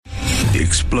the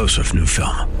explosive new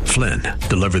film, Flynn,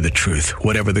 deliver the truth,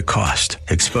 whatever the cost,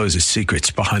 exposes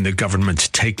secrets behind the government's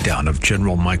takedown of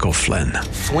General Michael Flynn.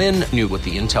 Flynn knew what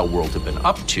the intel world had been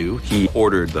up to. He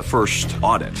ordered the first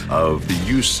audit of the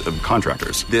use of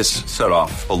contractors. This set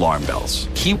off alarm bells.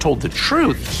 He told the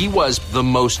truth. He was the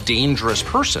most dangerous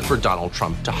person for Donald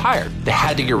Trump to hire. They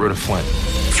had to get rid of Flynn.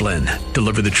 Flynn,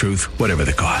 deliver the truth, whatever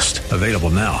the cost. Available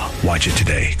now. Watch it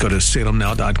today. Go to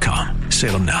salemnow.com.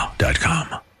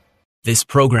 salemnow.com. This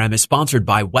program is sponsored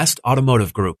by West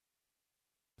Automotive Group.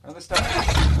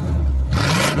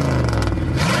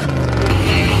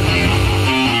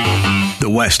 The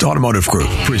West Automotive Group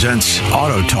presents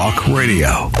Auto Talk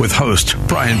Radio with host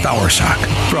Brian Bowersock.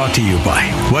 Brought to you by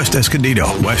West Escondido,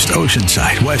 West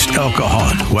Oceanside, West El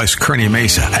Cajon, West Kearney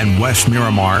Mesa, and West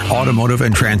Miramar Automotive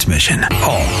and Transmission.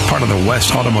 All part of the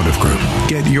West Automotive Group.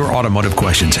 Get your automotive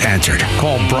questions answered.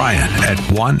 Call Brian at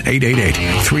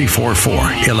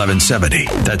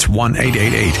 1-888-344-1170. That's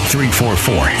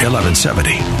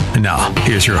 1-888-344-1170. And now,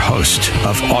 here's your host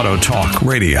of Auto Talk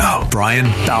Radio, Brian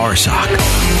Bowersock.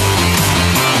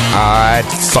 All right,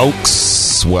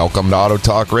 folks, welcome to Auto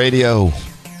Talk Radio.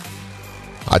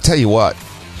 I tell you what,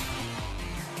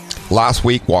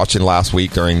 watching last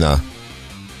week during the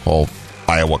whole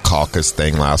Iowa caucus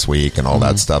thing last week and all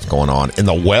that stuff going on, and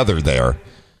the weather there,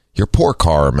 your poor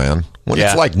car, man. When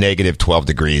it's like negative 12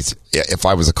 degrees, if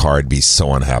I was a car, I'd be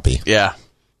so unhappy. Yeah.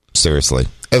 Seriously.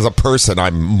 As a person,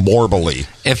 I'm morbidly.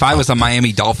 If I was a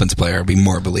Miami Dolphins player, I'd be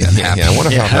morbidly unhappy. Yeah, I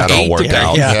wonder how that all worked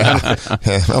out. Yeah.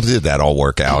 How did that all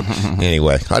work out?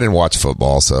 Anyway, I didn't watch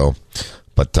football, so.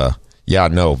 But,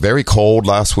 very cold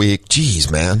last week. Jeez,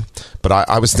 man. But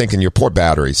I was thinking your poor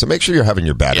battery. So make sure you're having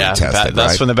your battery tested,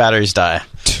 that's when the batteries die.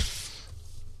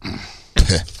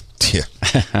 Yeah.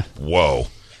 Whoa.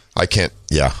 I can't.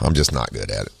 Yeah, I'm just not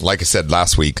good at it. Like I said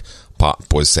last week,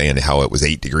 Pop was saying how it was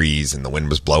 8 degrees and the wind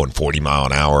was blowing 40 mile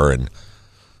an hour, and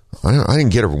I didn't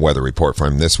get a weather report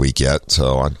from him this week yet,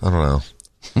 so I don't know.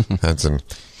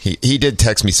 He did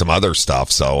text me some other stuff,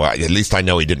 so at least I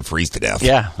know he didn't freeze to death.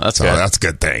 Yeah, that's good. That's a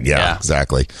good thing. Yeah,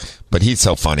 exactly. But he's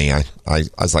so funny. I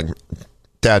was like,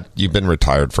 Dad, you've been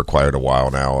retired for quite a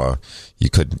while now. You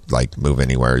could move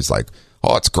anywhere. He's like,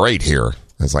 oh, it's great here.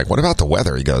 I was like, what about the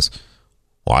weather? He goes,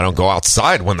 well, I don't go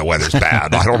outside when the weather's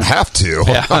bad. I don't have to.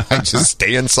 I just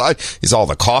stay inside. He's all,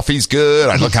 the coffee's good.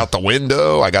 I look out the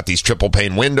window. I got these triple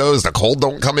pane windows. The cold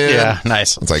don't come in. Yeah,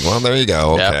 nice. It's like, well, there you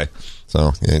go. Okay. Yep.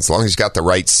 So as long as you got the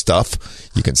right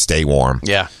stuff, you can stay warm.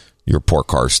 Yeah. Your poor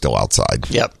car's still outside.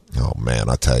 Yep. Oh, man,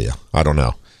 I tell you. I don't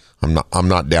know. I'm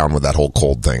not down with that whole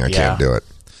cold thing. I can't do it.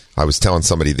 I was telling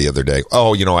somebody the other day.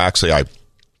 Oh, actually, I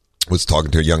was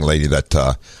talking to a young lady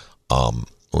that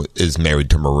is married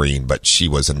to a Marine, but she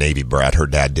was a Navy brat. Her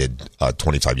dad did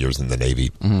 25 years in the Navy.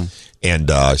 Mm-hmm.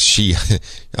 And she,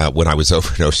 when I was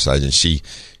over in Oceanside, and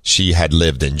she had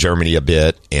lived in Germany a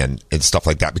bit and stuff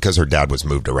like that, because her dad was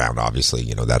moved around, obviously.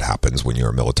 That happens when you're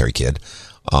a military kid.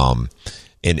 And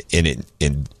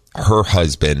her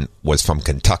husband was from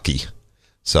Kentucky.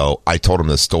 So I told him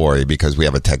this story because we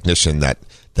have a technician that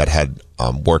had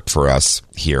worked for us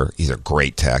here. He's a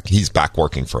great tech. He's back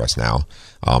working for us now.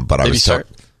 But Did he start?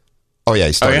 Oh, yeah,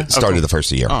 he started the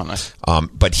first year. Oh, nice.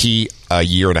 But he, a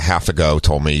year and a half ago,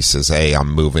 told me, he says, hey,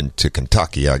 I'm moving to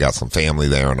Kentucky. I got some family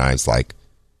there. And I was like,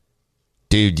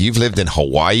 dude, you've lived in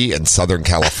Hawaii and Southern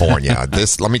California.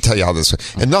 Let me tell you how this,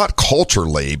 and not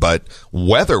culturally, but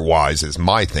weather-wise is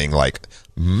my thing. Like,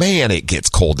 man, it gets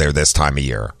cold there this time of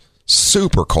year.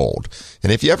 Super cold.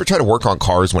 And if you ever try to work on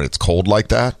cars when it's cold like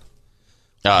that,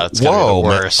 oh, it's gonna be the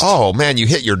worst. Man. Oh, man, you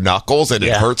hit your knuckles and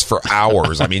it hurts for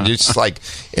hours. I mean, it's like,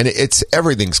 and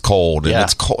everything's cold and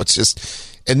it's cold. It's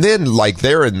just, and then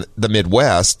there in the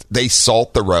Midwest, they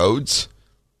salt the roads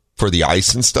for the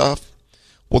ice and stuff.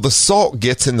 Well, the salt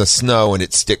gets in the snow and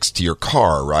it sticks to your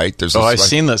car, right? I've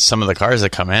seen some of the cars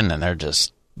that come in and they're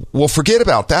just. Well, forget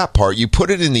about that part. You put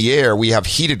it in the air. We have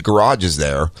heated garages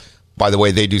there. By the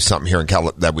way, they do something here in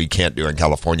that we can't do in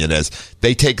California, and is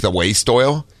they take the waste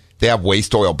oil. They have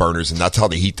waste oil burners, and that's how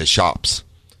they heat the shops.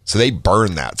 So they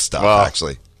burn that stuff,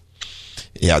 actually.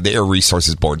 Yeah, the Air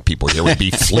Resources Board people here would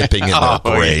be flipping in their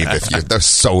grave. If they're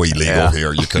so illegal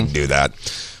here. You couldn't do that.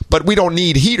 But we don't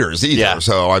need heaters either. Yeah.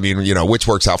 So, I mean, which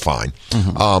works out fine.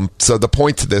 Mm-hmm. So the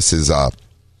point to this is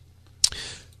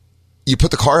you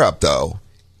put the car up, though,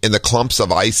 and the clumps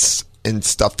of ice and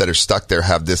stuff that are stuck there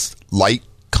have this light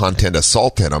content of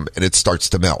salt in them, and it starts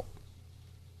to melt.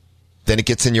 Then it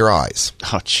gets in your eyes.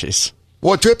 Oh, jeez.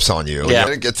 Well, it drips on you. Yeah.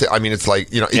 And it gets, it's like,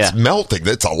 it's melting.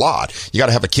 It's a lot. You got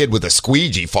to have a kid with a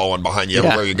squeegee falling behind you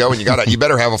everywhere you go, and you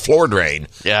better have a floor drain.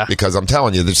 Yeah. Because I'm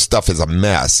telling you, this stuff is a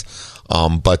mess.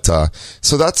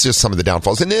 So that's just some of the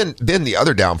downfalls. And then the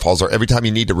other downfalls are every time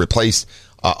you need to replace,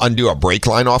 undo a brake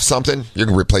line off something,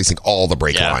 you're replacing all the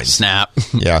brake lines. Snap.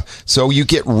 Yeah. So you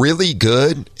get really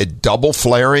good at double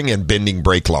flaring and bending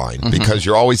brake line because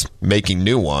you're always making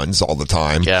new ones all the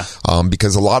time. Yeah.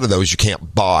 Because a lot of those you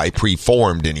can't buy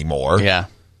preformed anymore. Yeah.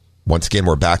 Once again,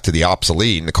 we're back to the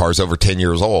obsolete and the car's over 10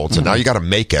 years old. So now you got to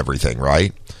make everything,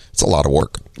 right? It's a lot of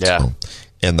work. Yeah. So,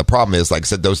 and the problem is, like I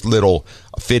said, those little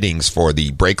fittings for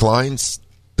the brake lines,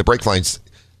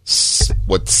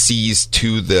 what sees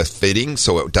to the fitting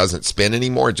so it doesn't spin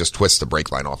anymore, it just twists the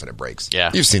brake line off and it breaks.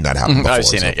 Yeah. You've seen that happen before. I've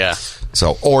seen it, yeah.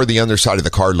 So, or the underside of the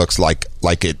car looks like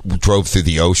it drove through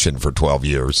the ocean for 12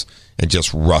 years and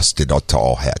just rusted to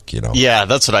all heck, you know? Yeah,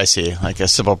 that's what I see. Like a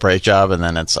simple brake job, and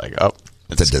then it's like,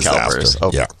 it's a disaster. calipers.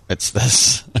 Oh, Yeah. it's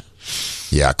this.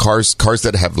 Yeah, cars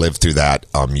that have lived through that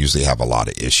usually have a lot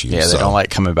of issues. Yeah, they don't like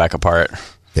coming back apart.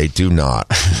 They do not.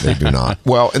 They do not.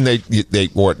 Well, and they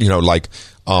or like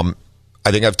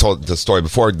I think I've told the story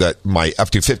before that my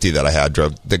F-250 that I had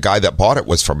drove. The guy that bought it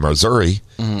was from Missouri,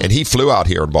 and he flew out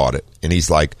here and bought it. And he's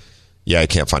like, "Yeah, I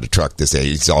can't find a truck this age."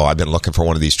 He's all, "I've been looking for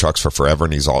one of these trucks for forever."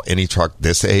 And he's all, "Any truck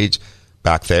this age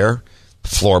back there,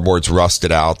 floorboards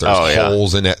rusted out. There's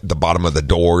holes in it, the bottom of the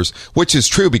doors," which is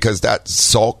true because that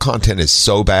salt content is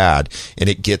so bad, and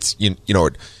it gets it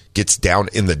gets down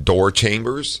in the door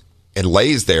chambers and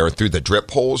lays there through the drip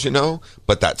holes,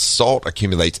 but that salt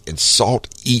accumulates, and salt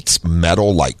eats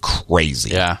metal like crazy.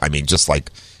 Yeah. I mean, just like,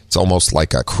 it's almost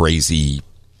like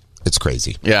it's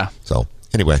crazy. Yeah. So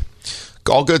anyway,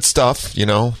 all good stuff,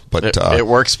 but it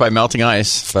works by melting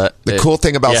ice. But the cool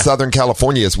thing about Southern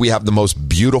California is we have the most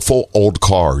beautiful old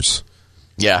cars.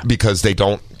 Yeah. Because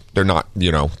they're not,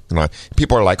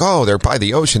 people are like, "Oh, they're by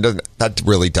the ocean." That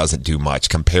really doesn't do much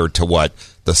compared to what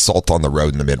the salt on the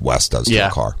road in the Midwest does to a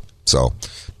car. So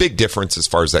big difference as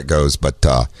far as that goes. But,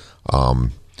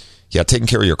 taking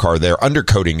care of your car there.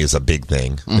 Undercoating is a big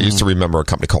thing. I used to remember a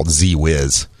company called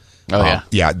Z-Wiz. Oh, yeah.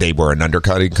 Yeah, they were an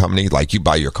undercutting company. Like, you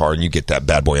buy your car and you get that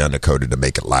bad boy undercoated to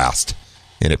make it last.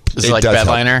 And it like does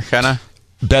bedliner, kind of?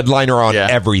 Bedliner on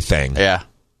everything. Yeah.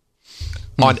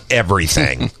 On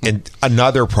everything. And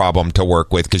another problem to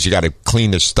work with, because you got to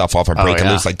clean this stuff off and break it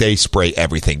loose. Like, they spray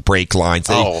everything. Brake lines.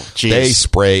 They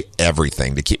spray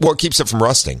everything to keep. Well, it keeps it from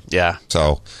rusting. Yeah.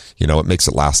 So, it makes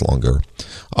it last longer.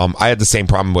 I had the same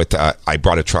problem with, I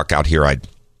brought a truck out here.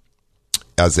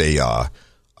 As a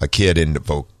kid in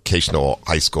vocational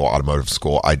high school, automotive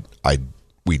school,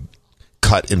 we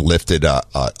cut and lifted a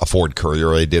Ford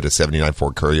Courier. I did a 79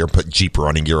 Ford Courier, put Jeep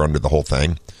running gear under the whole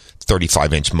thing.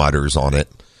 35-inch mutters on it,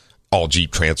 all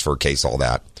Jeep transfer case, all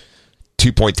that.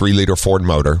 2.3-liter Ford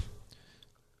motor,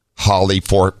 Holley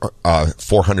 400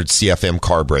 CFM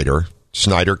carburetor,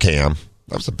 Schneider cam.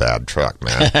 That was a bad truck,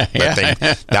 man.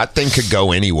 That thing could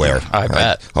go anywhere. I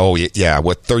bet. Oh, yeah.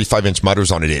 With 35-inch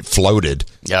mutters on it, it floated.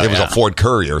 Yeah, it was a Ford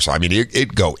Courier, so, I mean,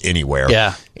 it'd go anywhere.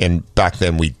 Yeah. And back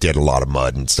then, we did a lot of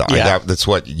mud and stuff. Yeah. That's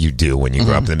what you do when you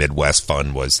grow up in the Midwest.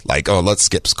 Fun was like, oh, let's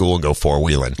skip school and go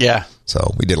four-wheeling. Yeah.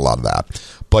 So we did a lot of that.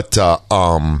 But, that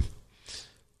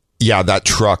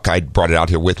truck, I brought it out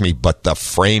here with me, but the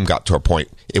frame got to a point.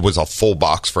 It was a full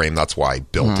box frame. That's why I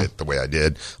built it the way I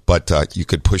did. But you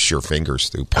could push your fingers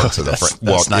through parts of the frame.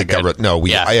 That's not good.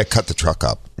 I had cut the truck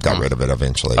up, got rid of it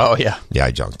eventually. Oh, yeah. Yeah,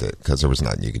 I junked it because there was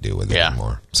nothing you could do with it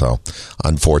anymore. So,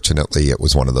 unfortunately, it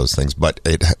was one of those things. But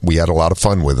we had a lot of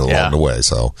fun with it along the way.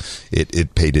 So,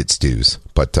 it paid its dues.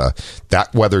 But that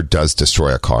weather does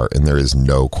destroy a car, and there is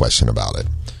no question about it.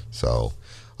 So,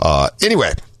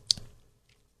 anyway,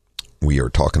 we are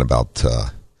talking about,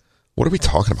 what are we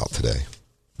talking about today?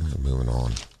 Moving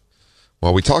on.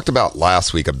 Well, we talked about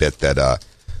last week a bit that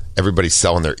everybody's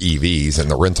selling their EVs in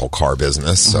the rental car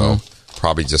business. So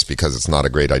probably just because it's not a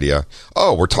great idea.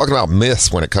 Oh, we're talking about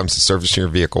myths when it comes to servicing your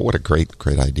vehicle. What a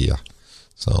great idea.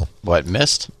 So what,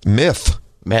 myth? Myth.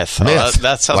 Oh,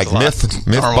 that sounds like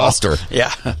Mythbuster.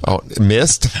 Yeah. Oh,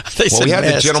 mist. Well, we had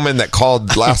a gentleman that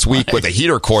called last week with a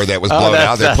heater core that was blown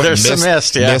out. They put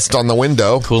mist on the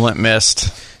window. Coolant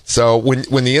mist. So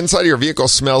when the inside of your vehicle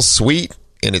smells sweet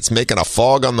and it's making a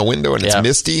fog on the window and it's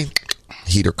misty,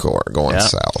 heater core going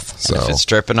south. So and if it's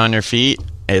dripping on your feet,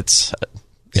 it's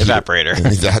evaporator.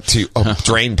 That too. Oh,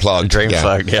 drain plug.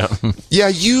 Plug. Yeah. Yeah.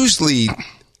 Usually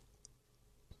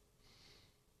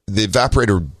the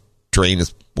evaporator drain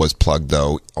was plugged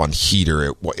though on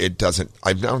heater. It doesn't.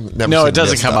 I've never. No, it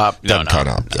doesn't come up. Doesn't come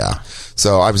up. Yeah.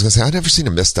 So I was gonna say I've never seen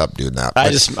a mist up doing that.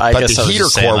 I guess the heater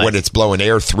core, when it's blowing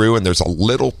air through and there's a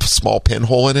little small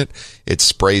pinhole in it, it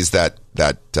sprays that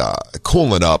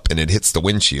coolant up and it hits the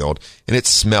windshield and it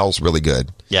smells really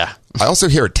good. Yeah. I also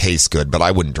hear it tastes good, but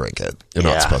I wouldn't drink it. You're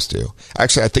not supposed to.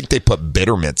 Actually, I think they put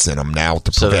bitter mints in them now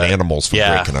to prevent animals from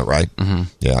drinking it, right? Mm-hmm.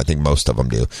 Yeah, I think most of them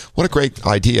do. What a great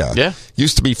idea. Yeah.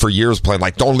 Used to be for years playing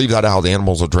like, don't leave that out. The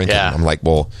animals will drink it. I'm like,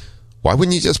 well, why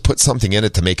wouldn't you just put something in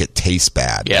it to make it taste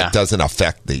bad? Yeah. That doesn't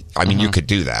affect I mean, you could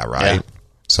do that, right? Yeah.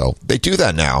 So they do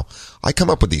that now. I come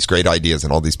up with these great ideas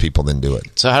and all these people then do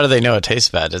it. So how do they know it tastes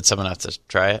bad? Did someone have to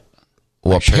try it?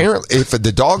 Well, apparently, if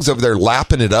the dog's over there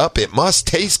lapping it up, it must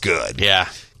taste good. Yeah.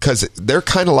 Because they're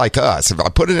kind of like us. If I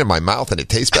put it in my mouth and it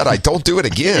tastes bad, I don't do it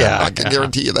again. I can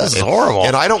guarantee you that. This is horrible.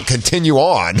 And I don't continue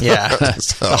on. Yeah.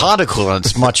 So. The Honda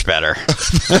coolant's much better.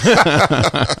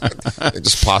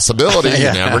 Just possibility.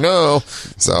 You never know.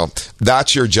 So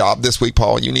that's your job this week,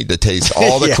 Paul. You need to taste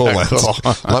all the coolants.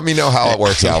 Cool. Let me know how it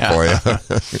works out for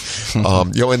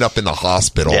you. You'll end up in the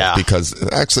hospital because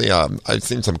actually I've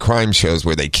seen some crime shows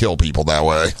where they kill people that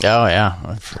way. Oh, yeah.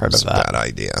 I've heard of that. Bad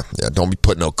idea. Yeah, don't be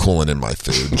putting no coolant in my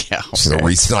food. Yeah, it's the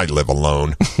reason I live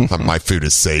alone. My food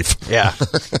is safe. Yeah.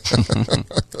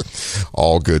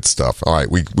 All good stuff. All right,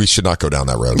 we should not go down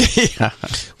that road. Yeah.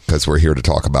 Because we're here to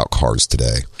talk about cars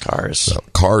today.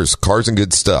 Cars And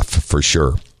good stuff for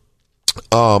sure.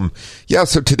 So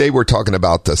today we're talking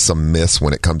about some myths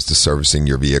when it comes to servicing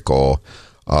your vehicle.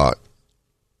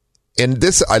 And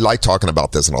this, I like talking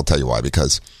about this, and I'll tell you why,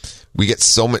 because we get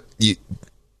so much.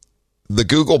 The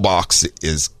Google box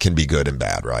can be good and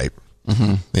bad, right?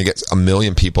 Mm-hmm. You get a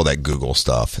million people that Google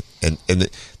stuff, and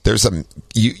there's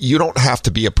you don't have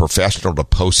to be a professional to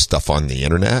post stuff on the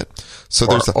internet. So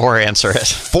or answer it.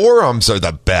 Forums are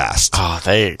the best. Oh,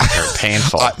 they are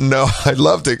painful. No, I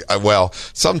love to. Well,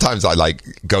 sometimes I like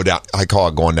go down. I call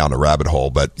it going down a rabbit hole,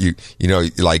 but you know,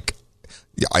 like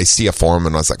I see a forum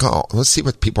and I was like, oh, let's see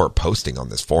what people are posting on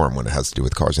this forum when it has to do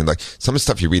with cars. And like some of the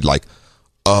stuff you read, like,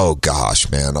 oh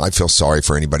gosh, man, I feel sorry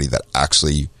for anybody that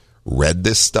actually read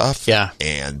this stuff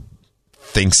and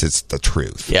thinks it's the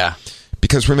truth. Yeah.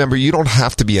 Because remember, you don't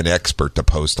have to be an expert to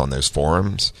post on those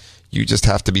forums. You just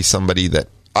have to be somebody that,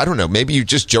 I don't know, maybe you're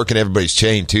just jerking everybody's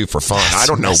chain too for fun. I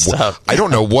don't know. I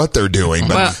don't know what they're doing.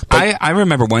 But I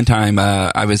remember one time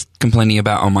I was complaining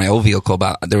about on my old vehicle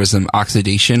about there was some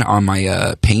oxidation on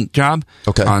my paint job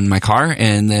on my car,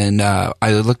 and then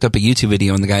I looked up a YouTube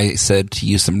video and the guy said to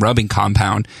use some rubbing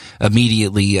compound.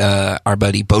 Immediately, our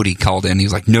buddy Bodie called in. He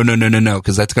was like, "No,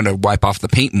 because that's going to wipe off the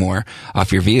paint more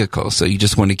off your vehicle. So you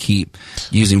just want to keep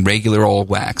using regular old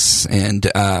wax." And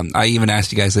I even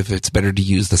asked you guys if it's better to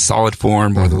use the solid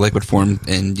form or the liquid form,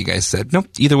 and you guys said nope,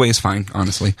 either way is fine,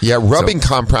 honestly. Yeah, rubbing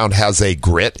compound has a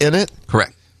grit in it.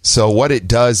 Correct. So what it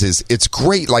does is it's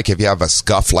great, like if you have a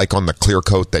scuff like on the clear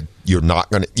coat that you're not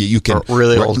going to, you can a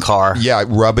really old car. Yeah,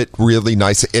 rub it really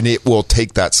nice and it will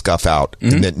take that scuff out.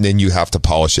 Mm-hmm. And then you have to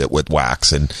polish it with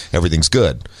wax and everything's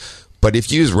good. But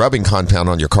if you use rubbing compound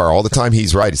on your car all the time,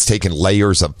 he's right. It's taking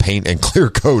layers of paint and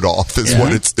clear coat off is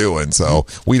what it's doing. So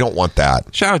we don't want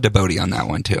that. Shout out to Bodie on that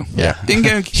one too. Yeah.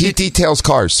 He details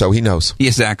cars, so he knows.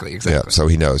 Exactly. Yeah, so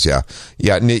he knows, yeah.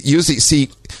 Yeah, and it usually,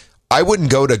 see, I wouldn't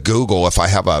go to Google if I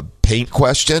have a paint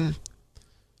question.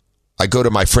 I go to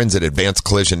my friends at Advanced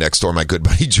Collision next door, my good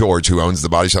buddy George, who owns the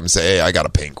body shop, and say, hey, I got a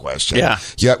paint question. Yeah.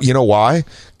 Yeah, you know why?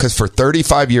 Because for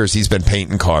 35 years, he's been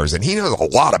painting cars, and he knows a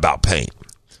lot about paint.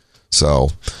 So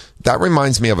that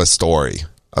reminds me of a story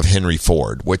of Henry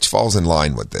Ford, which falls in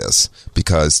line with this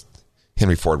because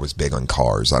Henry Ford was big on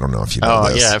cars. I don't know if you know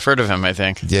this. Oh, yeah, I've heard of him, I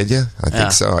think. Did you? I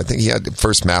think so. I think he had the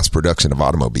first mass production of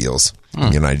automobiles in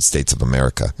the United States of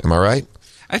America. Am I right?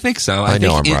 I think so. I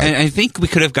know I'm right. I think we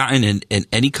could have gotten in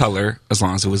any color as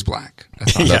long as it was black.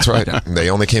 That's right. They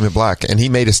only came in black. And he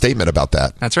made a statement about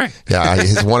that. That's right.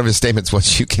 Yeah, one of his statements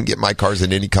was, you can get my cars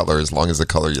in any color as long as the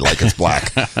color you like is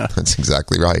black. That's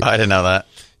exactly right. I didn't know that.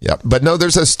 Yeah. But no,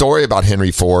 there's a story about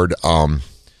Henry Ford. There's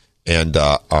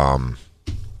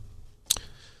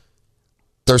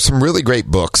some really great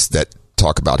books that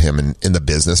talk about him and the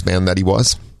businessman that he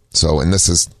was. So, and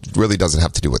this really doesn't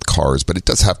have to do with cars, but it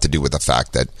does have to do with the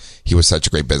fact that he was such a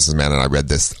great businessman. And I read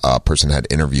this person had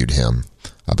interviewed him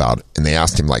and they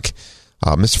asked him like,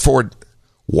 Mr. Ford,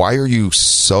 why are you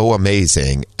so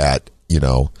amazing at,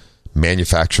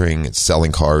 manufacturing and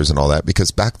selling cars and all that?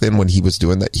 Because back then when he was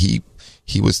doing that, he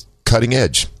was cutting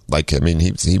edge. Like, I mean,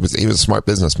 he was a smart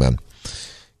businessman.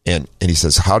 And he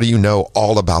says, how do you know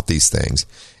all about these things?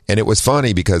 And it was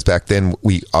funny because back then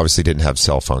we obviously didn't have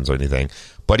cell phones or anything,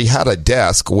 but he had a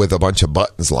desk with a bunch of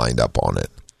buttons lined up on it.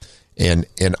 And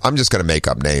I'm just going to make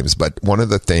up names, but one of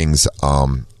the things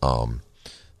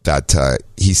that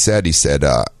he said,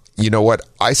 you know what?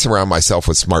 I surround myself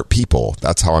with smart people.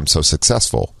 That's how I'm so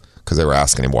successful. Because they were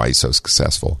asking him why he's so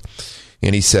successful.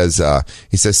 And he says,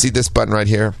 see this button right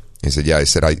here? He said, yeah. I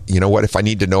said, you know what? If I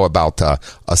need to know about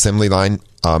assembly line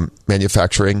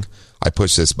manufacturing, I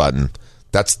push this button.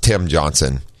 That's Tim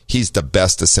Johnson. He's the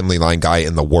best assembly line guy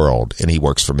in the world, and he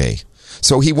works for me.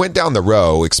 So he went down the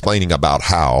row explaining about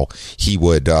how he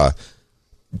would,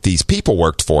 these people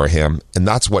worked for him, and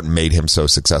that's what made him so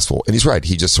successful. And he's right.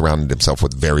 He just surrounded himself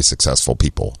with very successful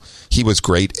people. He was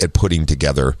great at putting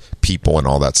together people and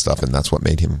all that stuff, and that's what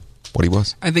made him what he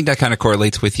was. I think that kind of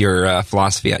correlates with your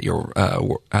philosophy at your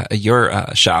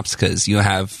shops, because you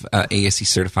have ASE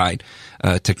certified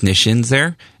technicians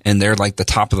there, and they're like the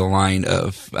top of the line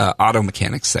of auto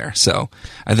mechanics there. So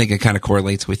I think it kind of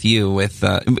correlates with you. With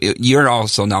you're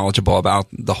also knowledgeable about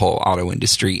the whole auto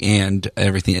industry and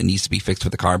everything that needs to be fixed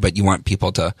with the car, but you want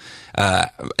people to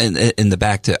in the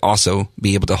back to also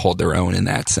be able to hold their own in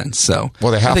that sense. So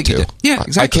well, they have to. Yeah,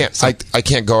 exactly. I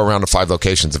can't go around to 5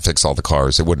 locations and fix all the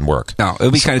cars. It wouldn't work. No, it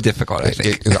would be kind of difficult. I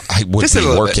think I would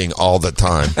be working all the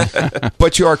time.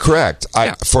 But you are correct.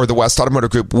 For the West Automotive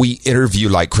Group, we interview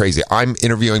like crazy. I'm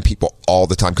interviewing people all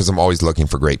the time because I'm always looking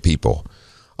for great people.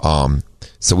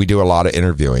 So we do a lot of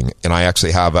interviewing, and I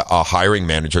actually have a hiring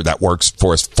manager that works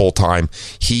for us full time.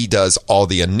 He does all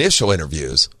the initial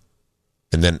interviews,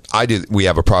 and then we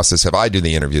have a process of I do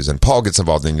the interviews, and Paul gets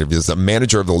involved in the interviews. The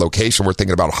manager of the location we're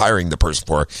thinking about hiring the person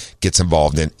for gets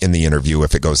involved in the interview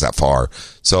if it goes that far.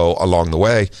 So along the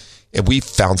way, and we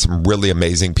found some really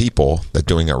amazing people that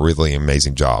doing a really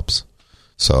amazing jobs.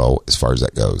 So as far as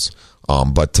that goes.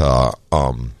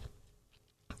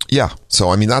 Yeah. So,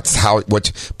 I mean, that's how,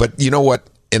 but you know what?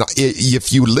 And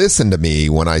if you listen to me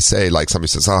when I say, like, somebody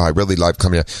says, I really like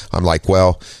coming here, I'm like,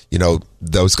 well, you know,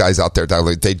 those guys out there,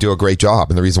 they do a great job.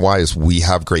 And the reason why is we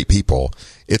have great people.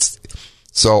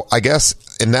 So I guess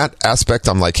in that aspect,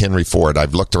 I'm like Henry Ford.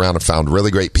 I've looked around and found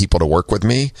really great people to work with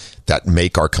me that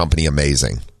make our company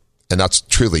amazing. And that's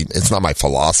truly, it's not my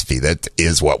philosophy. That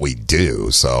is what we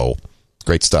do. So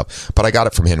great stuff. But I got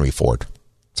it from Henry Ford.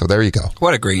 So there you go.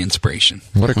 What a great inspiration.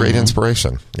 What a great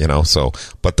inspiration, you know. So,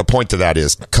 but the point to that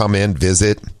is come in,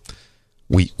 visit.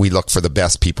 We look for the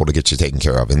best people to get you taken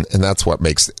care of. And that's what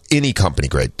makes any company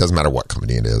great. Doesn't matter what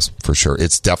company it is, for sure.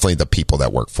 It's definitely the people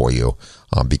that work for you.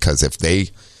 Because if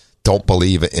they don't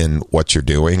believe in what you're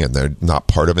doing and they're not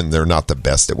part of it and they're not the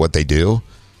best at what they do,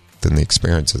 then the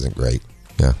experience isn't great.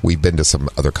 Yeah, we've been to some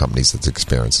other companies that the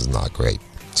experience is not great.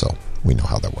 So we know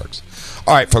how that works.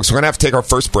 All right, folks, we're going to have to take our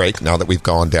first break now that we've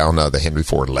gone down the Henry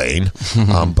Ford lane.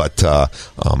 But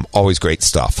always great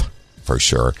stuff, for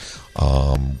sure.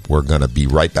 We're going to be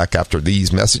right back after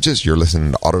these messages. You're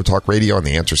listening to Auto Talk Radio on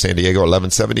the Answer San Diego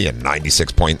 1170 and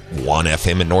 96.1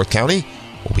 FM in North County.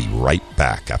 We'll be right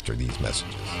back after these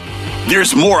messages.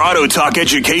 There's more Auto Talk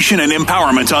education and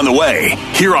empowerment on the way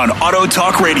here on Auto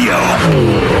Talk Radio.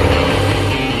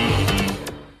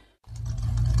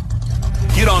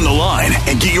 Get on the line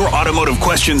and get your automotive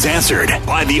questions answered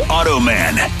by the Auto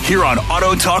Man here on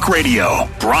Auto Talk Radio.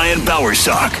 Brian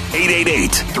Bowersock,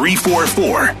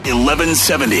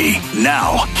 888-344-1170.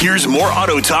 Now, here's more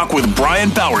Auto Talk with Brian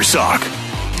Bowersock.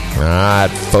 All right,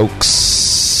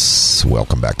 folks.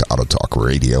 Welcome back to Auto Talk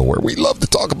Radio, where we love to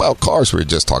talk about cars. We were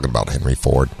just talking about Henry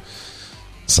Ford.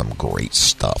 Some great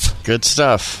stuff. Good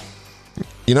stuff.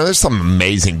 You know, there's some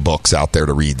amazing books out there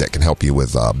to read that can help you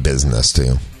with business,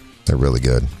 too. They're really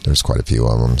good. There's quite a few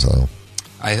of them. So,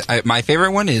 my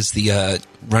favorite one is the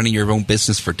Running Your Own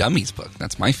Business for Dummies book.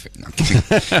 That's my favorite. No,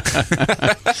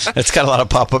 it's got a lot of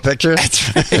pop-up pictures.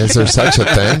 Is there such a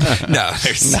thing? No,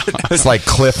 there's not. It's like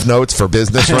Cliff Notes for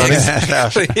business running.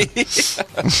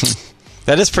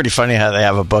 That is pretty funny how they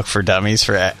have a book for dummies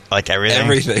for like everything.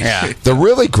 Everything. Yeah. The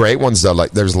really great ones, though, like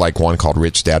there's like one called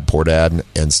Rich Dad Poor Dad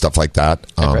and stuff like that.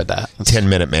 I read that.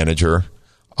 10-Minute Manager.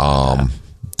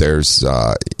 There's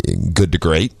Good to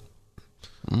Great.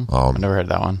 I've never heard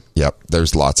that one. Yep.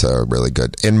 There's lots of really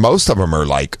good. And most of them are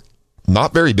like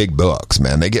not very big books,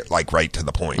 man. They get like right to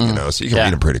the point, you know, so you can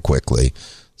read them pretty quickly.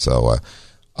 So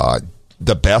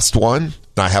the best one,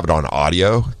 and I have it on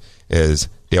audio, is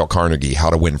Dale Carnegie, How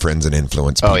to Win Friends and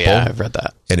Influence People. Oh, yeah. I've read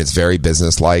that. And it's very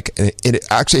business-like. And it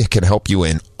actually can help you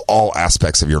in all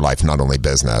aspects of your life, not only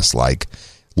business, like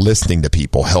listening to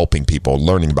people, helping people,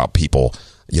 learning about people,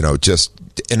 you know, just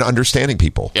and understanding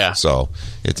people. Yeah. So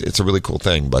it's a really cool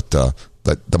thing. But the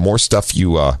more stuff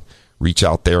you reach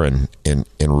out there and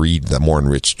read, the more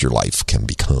enriched your life can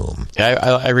become.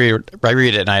 Yeah, I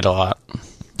read at night a lot.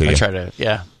 I try to,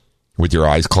 yeah. With your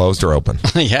eyes closed or open?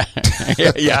 Yeah.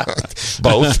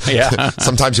 Both? Yeah.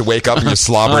 Sometimes you wake up and you're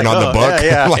slobbering on the book.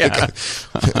 Yeah.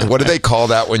 What do they call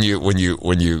that when you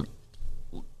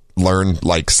learn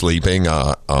like sleeping? They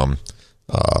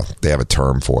have a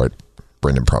term for it.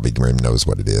 Brendan probably knows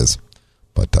what it is,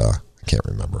 but I can't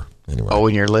remember. Anyway. Oh,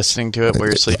 when you're listening to it while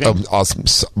you're sleeping?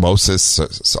 Osmosis,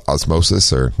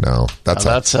 or no? That's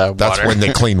water. when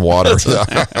they clean water.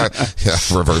 Yeah,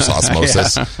 reverse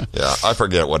osmosis. Yeah, I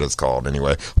forget what it's called.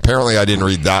 Anyway, apparently I didn't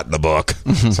read that in the book,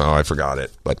 so I forgot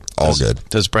it. But all good.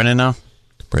 Does Brendan know?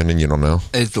 Brendan, you don't know?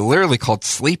 It's literally called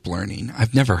sleep learning.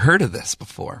 I've never heard of this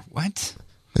before. What?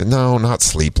 No, not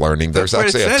sleep learning. There's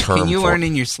actually a term. Can you for learn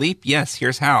in your sleep? Yes.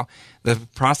 Here's how. The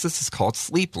process is called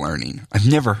sleep learning. I've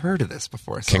never heard of this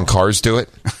before. So. Can cars do it?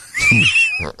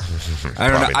 I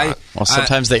don't know. Well,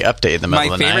 sometimes they update in the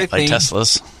middle of the night, like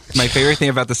Teslas. My favorite thing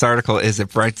about this article is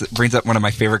it brings up one of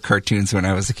my favorite cartoons when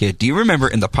I was a kid. Do you remember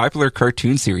in the popular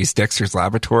cartoon series Dexter's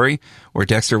Laboratory, where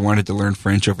Dexter wanted to learn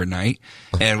French overnight?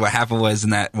 And what happened was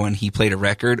in that when he played a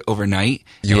record overnight.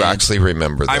 You actually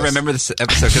remember this. I remember this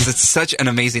episode because it's such an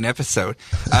amazing episode.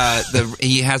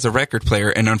 He has a record player,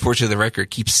 and unfortunately the record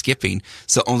keeps skipping.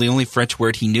 So the only French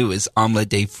word he knew is omelette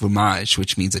de fromage,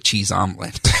 which means a cheese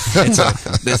omelet. And so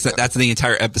that's the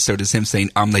entire episode is him saying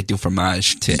omelette du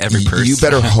fromage to every person. You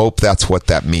better hope that's what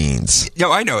that means. No,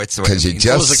 I know it's what because you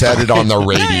just said it on the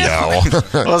radio.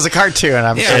 Well, it's a cartoon.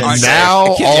 And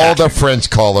now all the French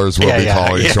callers will be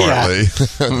calling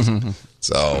shortly.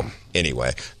 So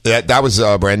anyway, that was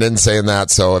Brandon saying that.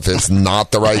 So if it's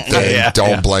not the right thing,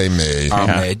 don't blame me.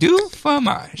 Omelette du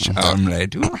fromage. Omelette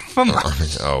du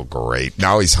fromage. Oh, great.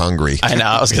 Now he's hungry. I know.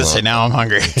 I was going to say, now I'm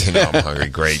hungry. Now I'm hungry.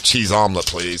 Great. Cheese omelet,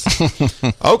 please.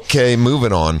 Okay,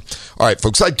 moving on. All right,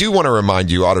 folks, I do want to remind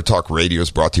you, Auto Talk Radio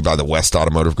is brought to you by the West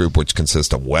Automotive Group, which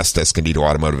consists of West Escondido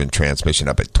Automotive and Transmission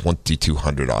up at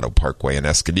 2200 Auto Parkway in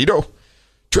Escondido.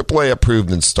 AAA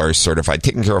approved and STAR certified,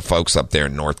 taking care of folks up there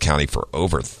in North County for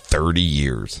over 30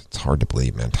 years. It's hard to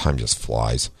believe, man. Time just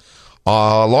flies.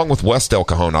 Along with West El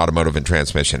Cajon Automotive and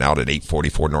Transmission out at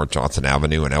 844 North Johnson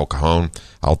Avenue in El Cajon,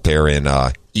 out there in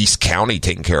East County,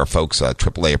 taking care of folks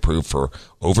AAA approved for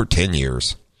over 10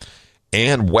 years.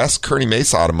 And West Kearny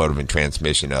Mesa Automotive and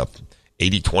Transmission up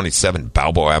 8027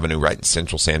 Balboa Avenue right in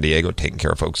central San Diego, taking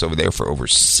care of folks over there for over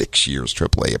 6 years,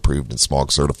 AAA approved and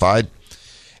smog certified.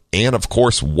 And, of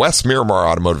course, West Miramar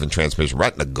Automotive and Transmission,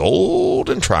 right in the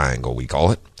Golden Triangle, we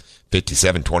call it.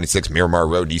 5726 Miramar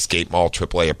Road, Eastgate Mall,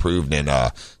 AAA approved and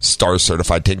STAR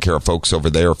certified. Taking care of folks over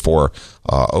there for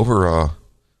over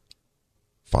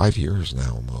 5 years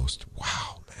now almost.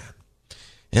 Wow, man.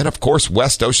 And, of course,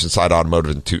 West Oceanside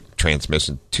Automotive and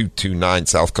Transmission, 229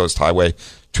 South Coast Highway,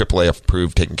 AAA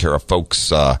approved. Taking care of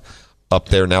folks up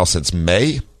there now since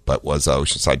May, but was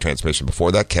Oceanside Transmission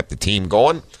before that. Kept the team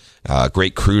going.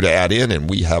 Great crew to add in, and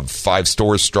we have 5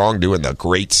 stores strong doing the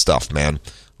great stuff, man.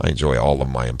 I enjoy all of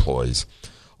my employees.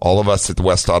 All of us at the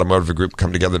West Automotive Group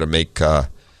come together to make,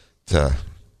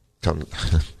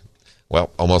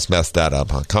 almost messed that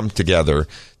up, huh? Come together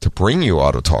to bring you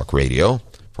Auto Talk Radio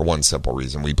for one simple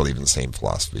reason. We believe in the same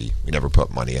philosophy. We never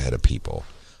put money ahead of people.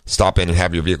 Stop in and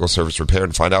have your vehicle service repaired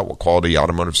and find out what quality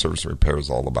automotive service repair is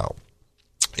all about.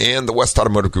 And the West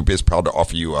Automotive Group is proud to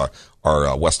offer you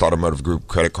our West Automotive Group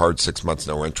credit card, 6 months,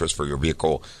 no interest for your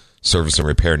vehicle service and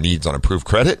repair needs on approved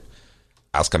credit.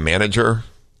 Ask a manager,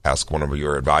 ask one of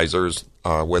your advisors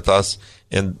with us,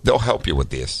 and they'll help you with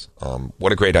this.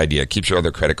 What a great idea. Keeps your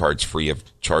other credit cards free of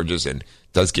charges and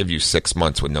does give you 6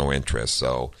 months with no interest.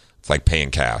 So it's like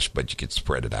paying cash, but you can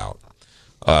spread it out.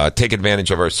 Take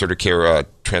advantage of our CertiCare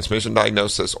transmission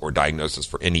diagnosis or diagnosis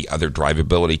for any other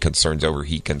drivability concerns,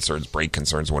 overheat concerns, brake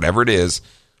concerns, whatever it is,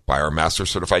 by our master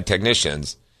certified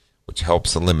technicians, which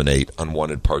helps eliminate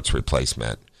unwanted parts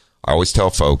replacement. I always tell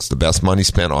folks the best money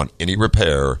spent on any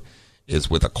repair is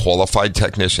with a qualified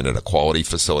technician at a quality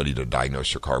facility to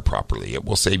diagnose your car properly. It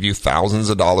will save you thousands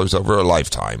of dollars over a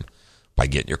lifetime by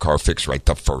getting your car fixed right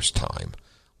the first time.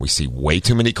 We see way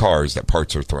too many cars that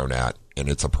parts are thrown at, and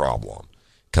it's a problem.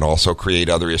 Can also create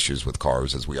other issues with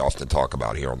cars, as we often talk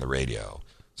about here on the radio.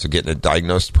 So getting it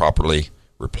diagnosed properly,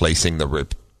 replacing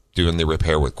doing the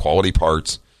repair with quality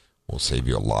parts will save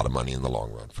you a lot of money in the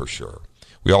long run, for sure.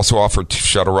 We also offer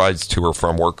shuttle rides to or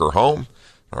from work or home,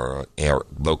 or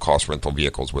low-cost rental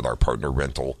vehicles with our partner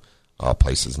rental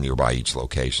places nearby each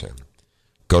location.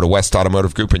 Go to West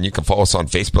Automotive Group, and you can follow us on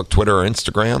Facebook, Twitter, or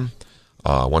Instagram.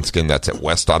 Once again, that's at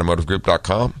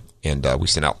westautomotivegroup.com, and we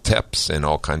send out tips and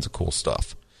all kinds of cool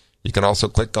stuff. You can also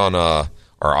click on our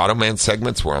Automan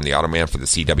segments. We're on the Automan for the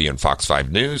CW and Fox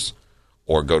 5 News,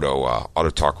 or go to Auto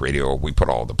Talk Radio. We put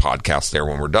all the podcasts there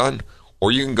when we're done.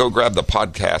 Or you can go grab the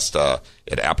podcast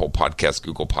at Apple Podcasts,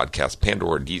 Google Podcasts,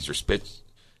 Pandora, Deezer,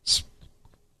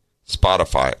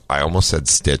 Spotify. I almost said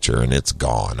Stitcher, and it's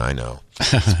gone. I know.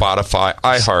 Spotify,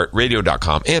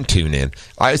 iHeartRadio.com, and TuneIn.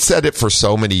 I said it for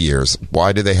so many years.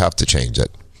 Why do they have to change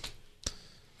it?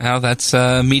 Well, that's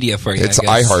media for you. It's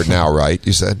iHeart now, right?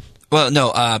 You said. Well,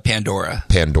 no, Pandora.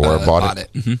 Pandora bought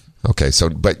it. Mm-hmm. Okay, so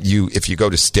but if you go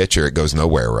to Stitcher, it goes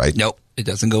nowhere, right? Nope, it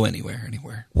doesn't go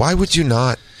anywhere. Why would you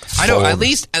not? I know. At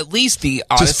least the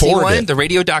Odyssey one, the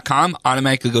radio.com,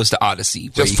 automatically goes to Odyssey,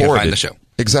 where you can find the show.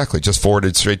 Exactly, just forward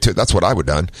it straight to. That's what I would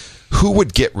have done. Who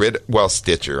would get rid? Well,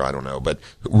 Stitcher, I don't know, but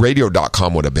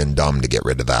radio.com would have been dumb to get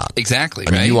rid of that. Exactly.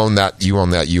 I mean, you own that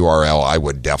URL. I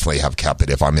would definitely have kept it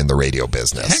if I'm in the radio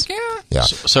business. Heck yeah. Yeah.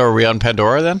 So are we on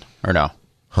Pandora then, or no?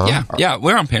 Huh? Yeah,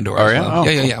 we're on Pandora. Oh, yeah? Well.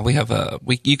 Yeah. We have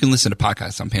you can listen to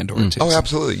podcasts on Pandora too. Oh,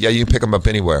 absolutely. Yeah, you can pick them up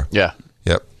anywhere. Yeah.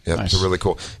 Yep. Nice. It's really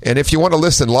cool. And if you want to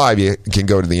listen live, you can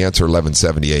go to The Answer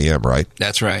 1170 AM, right?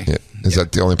 That's right. Yeah. Is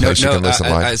that the only place you can listen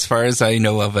live? As far as I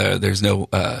know of, there's no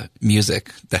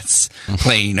music that's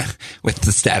playing with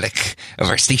the static of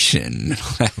our station.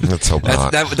 Let's hope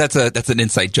not. That's an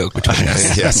inside joke between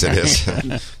us. Yes, it is.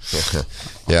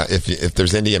 Yeah, if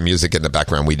there's Indian music in the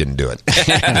background, we didn't do it.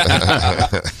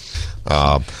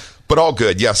 But all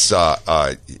good. Yes,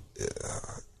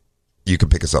 you can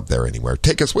pick us up there anywhere.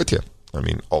 Take us with you. I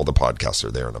mean, all the podcasts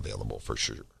are there and available for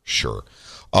sure.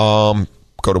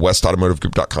 Go to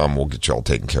westautomotivegroup.com. We'll get you all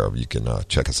taken care of. You can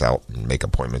check us out and make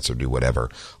appointments or do whatever.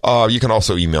 You can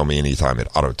also email me anytime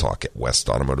at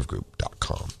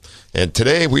autotalk@westautomotivegroup.com. And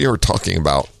today we are talking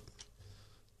about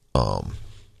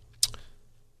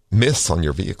myths on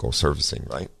your vehicle servicing,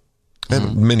 right?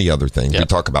 And many other things. Yep. We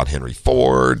talk about Henry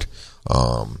Ford.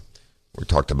 We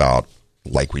talked about,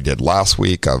 like we did last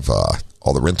week, of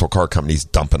all the rental car companies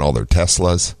dumping all their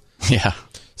Teslas. Yeah.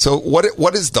 So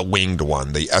what is the winged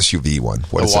one, the SUV one?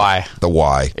 What is Y. The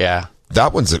Y. Yeah.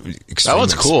 That one's an extremely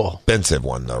cool. expensive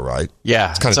one, though, right?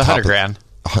 Yeah. It's kind of $100,000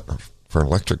 for an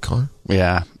electric car.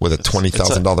 Yeah. With a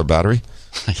 $20,000 battery.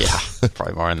 Yeah,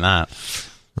 probably more than that.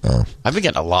 Oh. I've been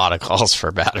getting a lot of calls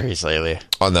for batteries lately.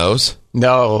 On those?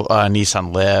 No,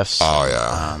 Nissan Lifts. Oh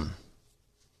yeah.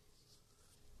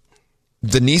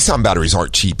 The Nissan batteries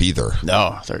aren't cheap either.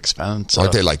 No, they're expensive.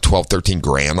 Aren't they like 12, 13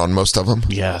 grand on most of them?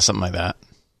 Yeah, something like that.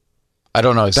 I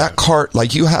don't know exactly. That car,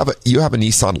 like you have a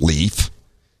Nissan Leaf,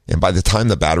 and by the time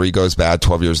the battery goes bad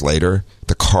 12 years later,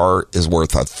 the car is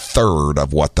worth a third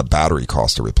of what the battery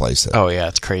costs to replace it. Oh yeah,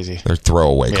 it's crazy. They're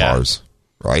throwaway cars,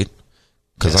 right?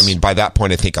 Because I mean, by that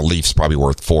point, I think a Leaf's probably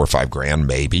worth $4 or $5 grand,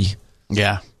 maybe.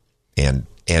 Yeah, and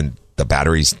the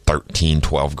battery's 13,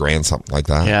 12 grand, something like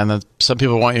that. Yeah, and then some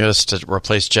people want us to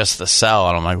replace just the cell,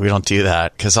 and I'm like, we don't do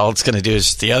that because all it's going to do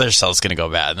is the other cell's going to go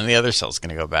bad, and then the other cell's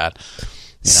going to go bad. You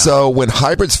know? So when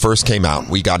hybrids first came out,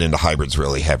 we got into hybrids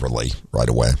really heavily right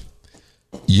away.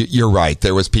 You're right.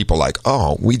 There was people like,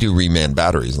 oh, we do reman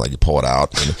batteries. Like you pull it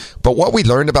out. But what we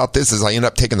learned about this is I ended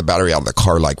up taking the battery out of the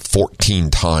car like 14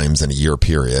 times in a year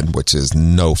period, which is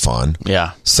no fun.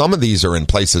 Yeah. Some of these are in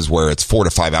places where it's 4 to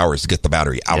 5 hours to get the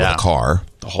battery out of the car.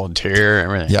 The whole interior,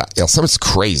 everything. Yeah. Some it's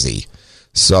crazy.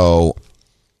 So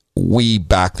we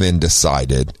back then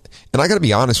decided, and I got to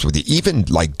be honest with you, even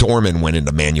like Dorman went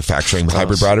into manufacturing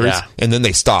hybrid batteries, and then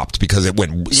they stopped because it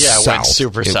went south. It went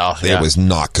super south. It was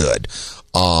not good.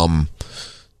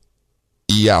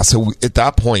 So at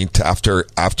that point,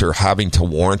 after having to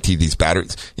warranty these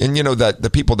batteries, and you know that the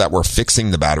people that were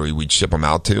fixing the battery we'd ship them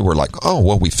out to were like, oh,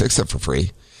 well, we fix it for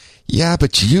free. Yeah,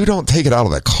 but you don't take it out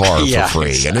of the car for free,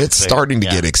 exactly. And it's starting to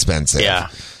get expensive. Yeah.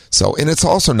 So, and it's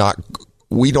also not.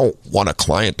 We don't want a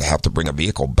client to have to bring a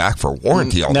vehicle back for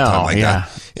warranty all the time like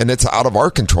that. And it's out of our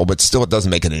control, but still it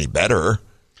doesn't make it any better.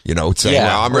 You know, saying,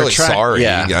 well, I'm really sorry.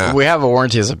 Yeah. We have a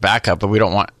warranty as a backup, but we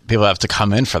don't want people to have to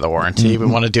come in for the warranty. We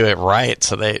want to do it right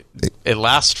so it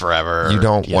lasts forever. You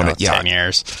don't want it 10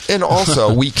 years. And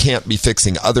also, we can't be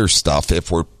fixing other stuff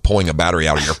if we're pulling a battery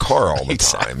out of your car all the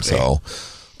time. So,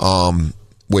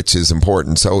 which is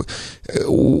important. So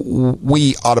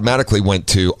we automatically went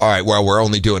to, all right, well, we're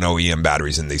only doing OEM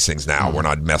batteries in these things now. We're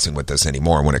not messing with this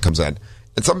anymore when it comes in.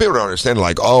 And some people don't understand,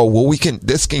 like, oh, well,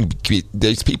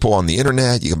 there's people on the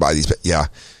internet, you can buy these. Yeah,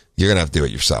 you're going to have to do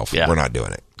it yourself. Yeah. We're not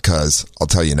doing it because I'll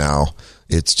tell you now,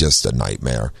 it's just a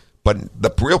nightmare. But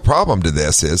the real problem to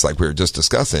this is, like we were just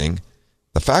discussing,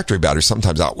 the factory batteries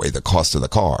sometimes outweigh the cost of the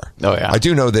car. Oh, yeah. I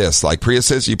do know this. Like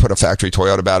Priuses, you put a factory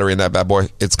Toyota battery in that bad boy,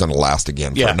 it's going to last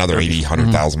again for another 80,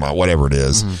 100,000 miles, whatever it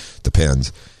is.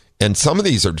 Depends. And some of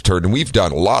these are deterred, and we've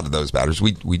done a lot of those batteries.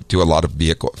 We do a lot of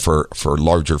vehicle for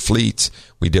larger fleets.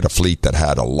 We did a fleet that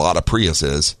had a lot of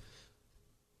Priuses.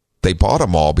 They bought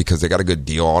them all because they got a good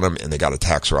deal on them, and they got a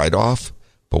tax write-off.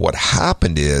 But what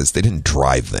happened is they didn't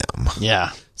drive them.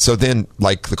 Yeah. So then,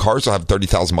 like, the cars will have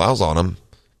 30,000 miles on them,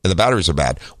 and the batteries are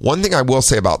bad. One thing I will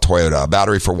say about Toyota, a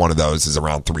battery for one of those is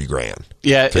around $3,000.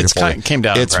 Yeah, it came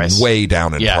down in price. It's way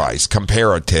down in price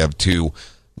comparative to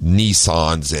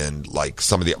Nissans and like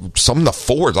some of the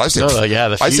Fords.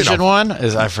 The Fusion one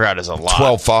I forgot is a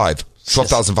lot.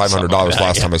 $12,500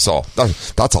 last time I saw.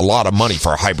 That's a lot of money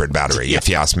for a hybrid battery, if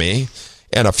you ask me.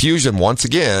 And a Fusion, once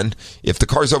again, if the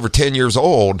car's over 10 years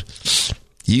old,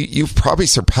 you've probably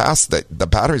surpassed the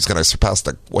battery's going to surpass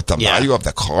what the value of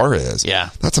the car is. Yeah.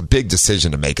 That's a big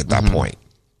decision to make at that point.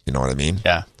 You know what I mean?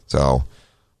 Yeah. So,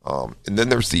 and then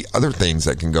there's the other things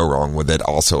that can go wrong with it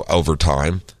also over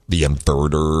time. The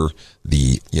inverter,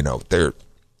 they're...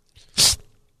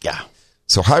 Yeah.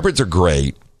 So hybrids are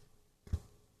great,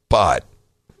 but...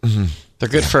 they're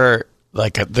good for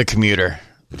like the commuter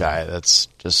guy that's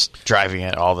just driving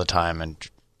it all the time and,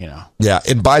 Yeah,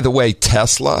 and by the way,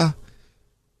 Tesla...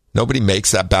 Nobody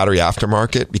makes that battery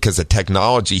aftermarket because the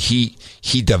technology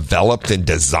he developed and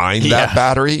designed that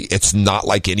battery. It's not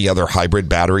like any other hybrid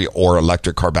battery or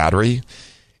electric car battery.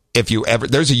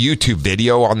 There's a YouTube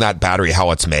video on that battery,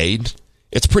 how it's made.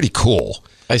 It's pretty cool.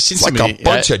 I've seen it's like a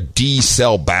bunch of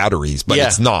D-cell batteries, but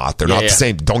it's not. They're not the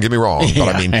same. Don't get me wrong,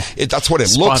 but I mean, that's what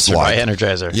it looks like. By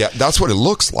Energizer. Yeah, that's what it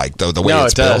looks like, though. The way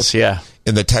it's built. Does. Yeah,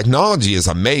 and the technology is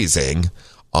amazing.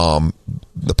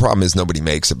 The problem is nobody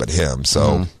makes it but him.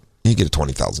 So. You get a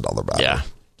 $20,000 battery. Yeah.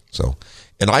 So,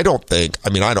 and I don't think.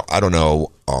 I mean, I don't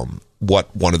know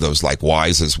what one of those like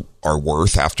Ys are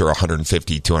worth after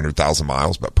 150, 200,000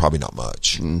 miles, but probably not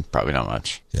much. Probably not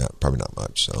much. Yeah, probably not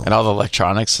much. So, and all the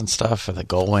electronics and stuff for the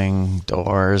Gullwing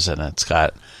doors, and it's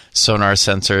got sonar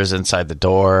sensors inside the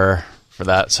door for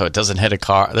that, so it doesn't hit a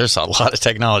car. There's a lot of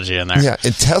technology in there. Yeah,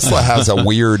 and Tesla has a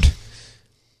weird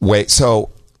way.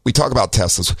 So we talk about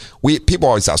Teslas. People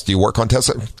always ask, "Do you work on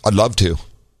Tesla?" I'd love to.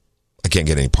 I can't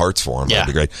get any parts for them. Yeah.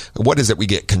 That'd be great. What is it? We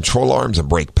get control arms and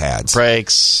brake pads.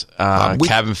 Brakes,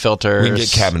 cabin filters. We can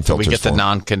get cabin filters. We get the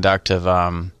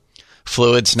non-conductive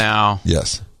fluids now.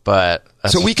 Yes. But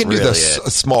so we can do the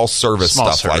small service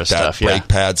stuff like that. Brake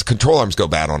pads. Control arms go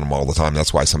bad on them all the time.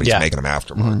 That's why somebody's making them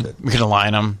aftermarket. We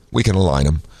can align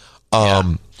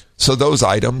them. So those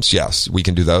items, yes, we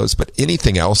can do those. But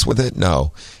anything else with it,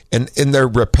 no. And their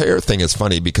repair thing is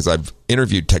funny because I've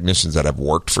interviewed technicians that have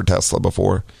worked for Tesla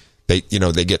before.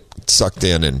 They get sucked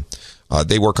in and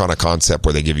they work on a concept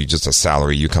where they give you just a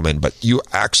salary. You come in, but you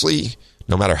actually,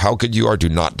 no matter how good you are, do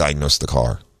not diagnose the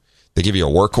car. They give you a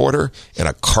work order and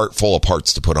a cart full of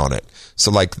parts to put on it.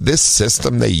 So like this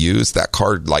system they use, that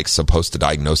car like supposed to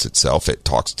diagnose itself. It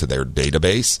talks to their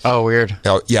database. Oh, weird.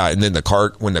 Yeah. And then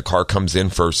when the car comes in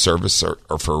for service or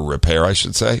for repair, I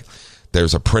should say,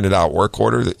 there's a printed out work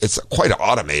order. It's quite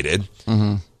automated.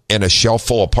 Mm-hmm. And a shelf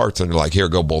full of parts, and they're like, here,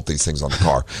 go bolt these things on the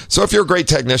car. So if you're a great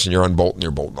technician, you're unbolting, you're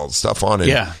bolting all the stuff on it.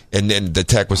 Yeah. And then the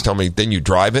tech was telling me, then you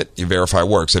drive it, you verify it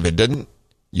works. If it didn't,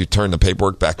 you turn the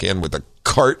paperwork back in with a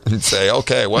cart and say,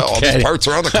 okay, well, all these parts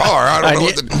are on the car. I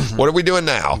don't know what are we doing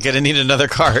now? I'm going to need another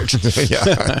cart.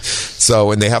 Yeah.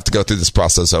 So, and they have to go through this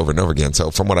process over and over again.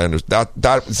 So from what I understand,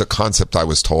 that was a concept I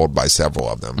was told by several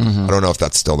of them. Mm-hmm. I don't know if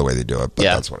that's still the way they do it, but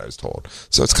that's what I was told.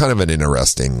 So it's kind of an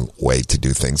interesting way to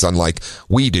do things, unlike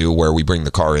we do where we bring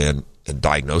the car in and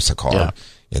diagnose a car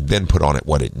and then put on it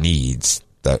what it needs.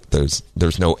 That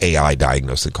there's no AI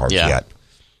diagnose the car yet.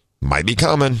 Might be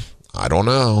coming. I don't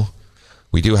know.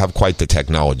 We do have quite the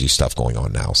technology stuff going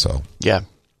on now. So yeah.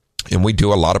 And we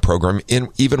do a lot of programming,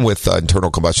 even with internal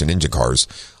combustion engine cars.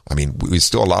 I mean, we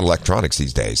still a lot of electronics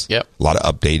these days. Yep. A lot of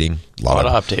updating. A lot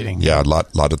of updating. Yeah, a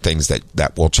lot of things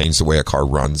that will change the way a car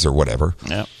runs or whatever.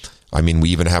 Yeah. I mean,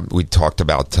 we talked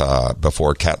about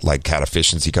before cat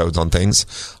efficiency codes on things.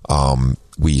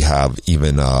 We have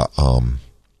even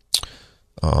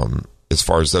as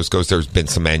far as those goes, there's been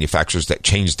some manufacturers that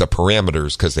changed the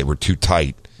parameters because they were too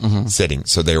tight sitting.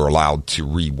 So they were allowed to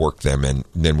rework them. And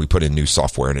then we put in new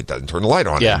software and it doesn't turn the light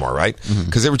on anymore, right?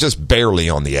 Because they were just barely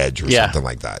on the edge or something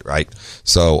like that, right?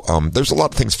 So there's a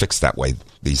lot of things fixed that way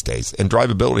these days. And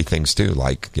drivability things too,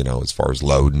 like, as far as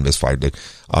load and misfire,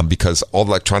 because all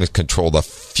the electronics control the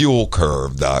fuel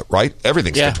curve, right?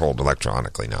 Everything's controlled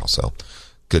electronically now. So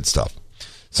good stuff.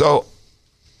 So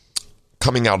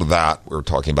coming out of that, we were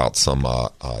talking about some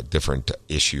different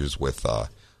issues with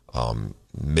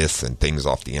myths and things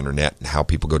off the internet and how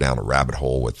people go down a rabbit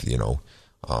hole with,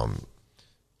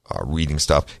 reading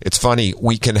stuff. It's funny.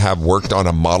 We can have worked on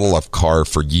a model of car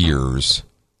for years,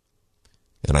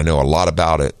 and I know a lot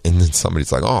about it. And then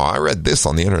somebody's like, "Oh, I read this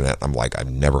on the internet." I'm like, "I've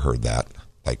never heard that."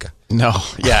 Like, no,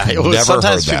 yeah.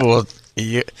 Sometimes people will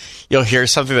You'll hear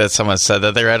something that someone said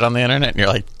that they read on the internet, and you're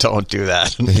like, "Don't do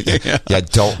that."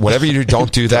 Don't. Whatever you do,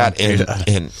 don't do that.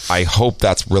 And I hope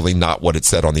that's really not what it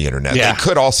said on the internet. Yeah. They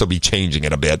could also be changing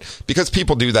it a bit because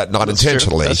people do that not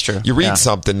intentionally. That's true. You read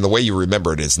something, the way you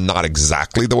remember it is not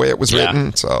exactly the way it was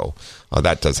written. So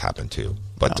that does happen too.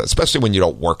 But especially when you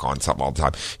don't work on something all the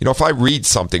time. If I read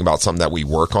something about something that we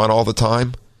work on all the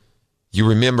time, you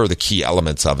remember the key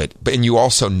elements of it, and you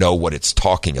also know what it's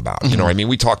talking about. Mm-hmm. You know what I mean?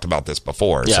 We talked about this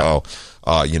before. Yeah. So,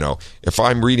 if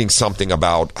I'm reading something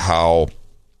about how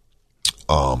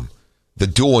the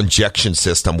dual injection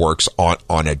system works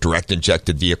on a direct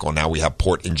injected vehicle, now we have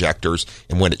port injectors,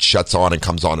 and when it shuts on and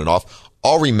comes on and off,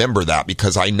 I'll remember that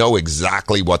because I know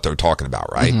exactly what they're talking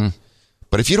about, right? Mm-hmm.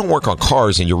 But if you don't work on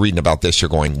cars and you're reading about this, you're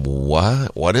going,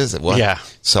 "What? What is it? What?" Yeah.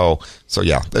 So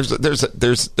yeah,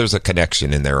 there's a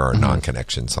connection in there or a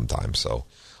non-connection sometimes. So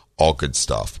all good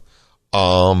stuff.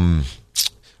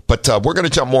 But we're going to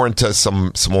jump more into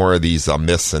some more of these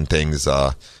myths and things.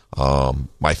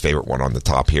 My favorite one on the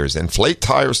top here is inflate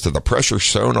tires to the pressure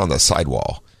shown on the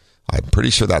sidewall. I'm pretty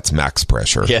sure that's max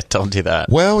pressure. Yeah, don't do that.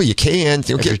 Well, you can.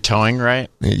 If you're towing right.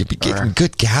 You'd be getting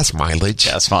good gas mileage.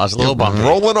 Gas mileage, a little bumpy.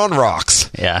 Rolling on rocks.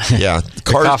 Yeah. Yeah.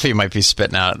 Coffee might be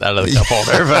spitting out of the cup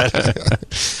holder, but...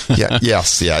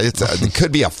 It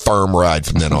could be a firm ride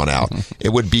from then on out. It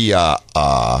would be a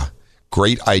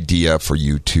great idea for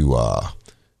you to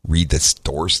read the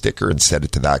store sticker and set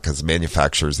it to that because the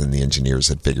manufacturers and the engineers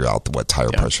had figured out what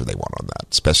tire pressure they want on that,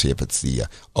 especially if it's the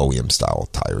OEM style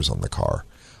tires on the car.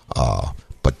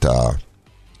 But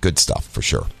good stuff for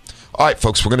sure. All right,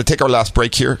 folks, we're going to take our last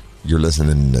break here. You're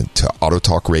listening to Auto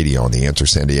Talk Radio on the Answer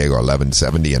San Diego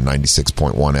 1170 and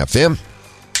 96.1 FM.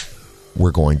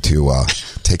 We're going to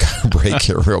take a break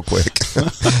here real quick.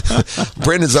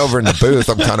 Brendan's over in the booth.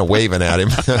 I'm kind of waving at him.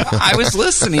 I was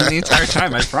listening the entire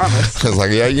time, I promise. I was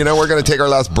like, we're going to take our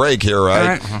last break here,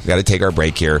 right? We got to take our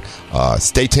break here.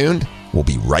 Stay tuned. We'll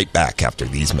be right back after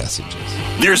these messages.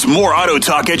 There's more Auto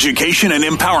Talk education and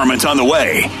empowerment on the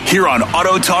way here on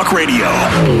Auto Talk Radio.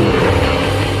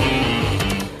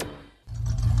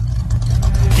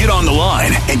 Get on the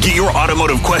line and get your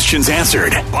automotive questions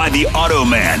answered by the Auto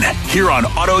Man here on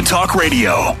Auto Talk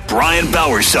Radio. Brian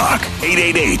Bowersock,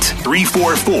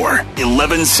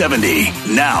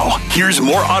 888-344-1170. Now, here's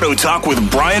more Auto Talk with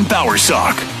Brian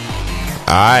Bowersock.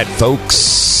 All right,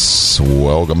 folks.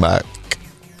 Welcome back.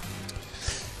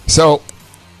 So,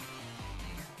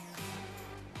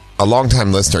 a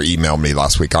longtime listener emailed me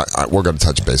last week. We're going to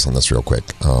touch base on this real quick.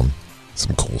 Some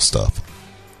cool stuff.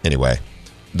 Anyway,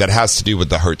 that has to do with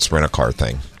the Hertz rent-a-car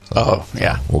thing. So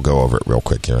we'll go over it real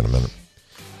quick here in a minute.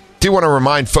 Do want to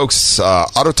remind folks,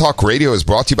 Auto Talk Radio is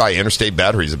brought to you by Interstate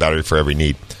Batteries, a battery for every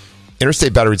need.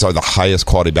 Interstate batteries are the highest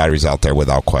quality batteries out there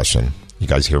without question. You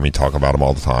guys hear me talk about them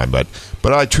all the time, but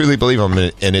I truly believe them,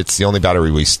 and it's the only battery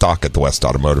we stock at the West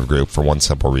Automotive Group for one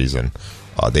simple reason.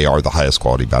 They are the highest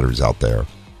quality batteries out there.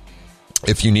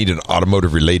 If you need an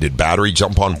automotive-related battery,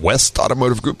 jump on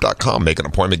westautomotivegroup.com. Make an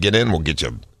appointment, get in, we'll get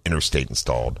you Interstate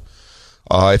installed.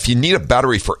 If you need a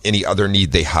battery for any other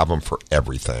need, they have them for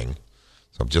everything.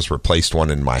 So I've just replaced one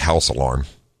in my house alarm.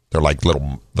 They're like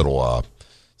little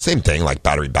same thing, like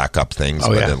battery backup things,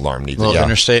 but the alarm needs little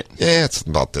Interstate. Yeah, it's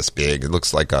about this big. It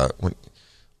looks like I'm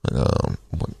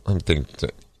thinking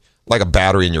like a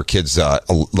battery in your kid's a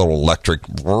little electric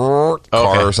car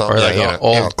or something. Or like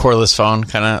old cordless phone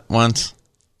kind of ones.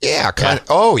 Yeah, kind of.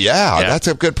 Oh, yeah, that's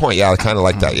a good point. Yeah, kind of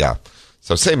like that. Yeah.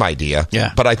 So same idea.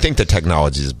 Yeah. But I think the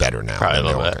technology is better now. Probably a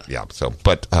little bit. Yeah. So,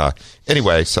 but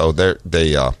anyway, so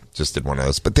they just did one of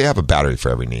those, but they have a battery for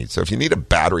every need. So if you need a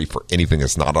battery for anything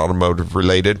that's not automotive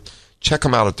related, check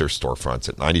them out at their storefronts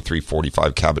at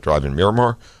 9345 Cabot Drive in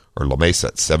Miramar or La Mesa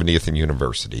at 70th and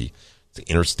University. It's the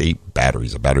Interstate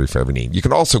Batteries, a battery for every need. You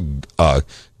can also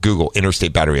Google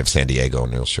Interstate Battery of San Diego,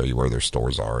 and it'll show you where their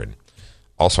stores are. And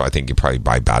also, I think you probably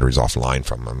buy batteries online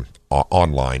from them,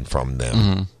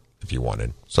 if you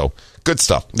wanted. So good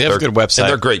stuff. They have a good website. And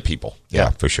they're great people.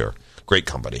 Yeah, for sure. Great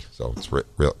company. So it's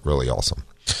really awesome.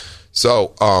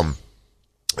 So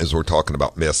as we're talking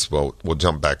about myths, we'll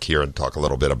jump back here and talk a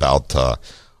little bit about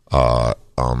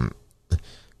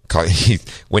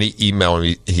when he emailed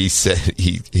me, he said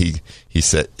he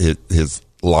said his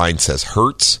line says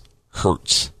hurts.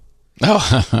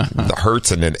 Oh, the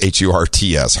Hertz and then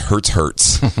HURTS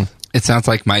hurts. It sounds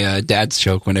like my dad's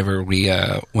joke whenever we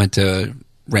went to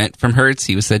rent from Hertz.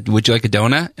 He said, "Would you like a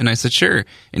donut?" And I said, "Sure."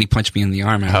 And he punched me in the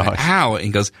arm. And I went, "Ow!" And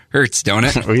he goes, "Hertz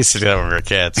donut." We used to do that when we were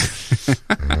kids.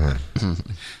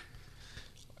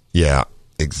 Yeah,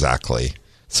 exactly.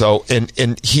 So,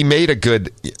 and he made a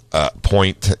good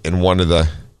point in one of the.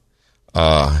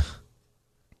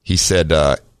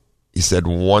 he said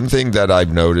one thing that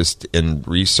I've noticed in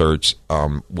research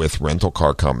with rental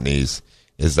car companies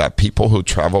is that people who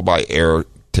travel by air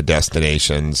to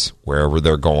destinations wherever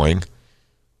they're going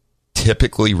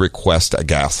typically request a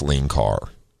gasoline car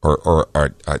or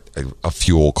a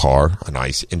fuel car, a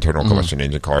nice internal combustion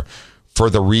engine car, for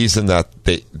the reason that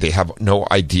they have no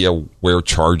idea where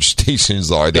charge stations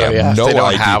are. They have no idea. They don't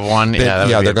idea. have one.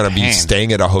 They're going to be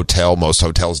staying at a hotel. Most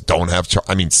hotels don't have.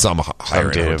 Some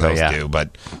higher end hotels do,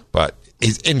 but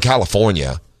in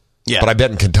California. Yeah. But I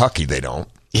bet in Kentucky they don't.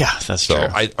 Yeah, that's true.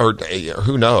 Or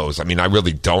who knows? I mean, I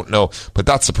really don't know. But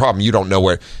that's the problem. You don't know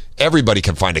where. Everybody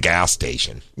can find a gas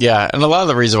station. Yeah, and a lot of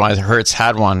the reason why Hertz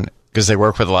had one because they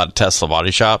work with a lot of Tesla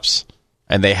body shops,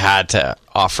 and they had to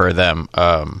offer them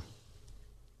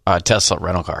a Tesla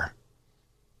rental car.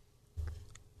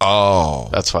 Oh.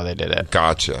 That's why they did it.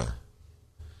 Gotcha.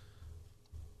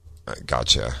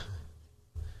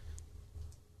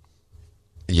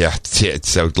 Yeah,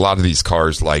 so a lot of these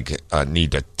cars need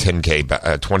a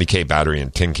 20K battery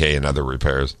and 10K and other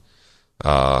repairs.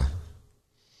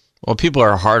 Well, people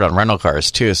are hard on rental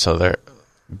cars too, so they're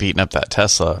beating up that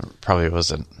Tesla. Probably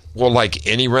wasn't. Well, like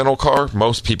any rental car,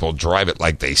 most people drive it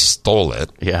like they stole it.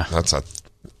 Yeah, that's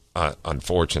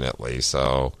unfortunately.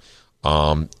 So,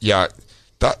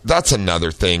 that's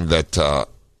another thing that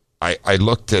I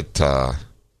looked at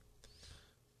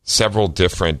several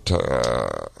different.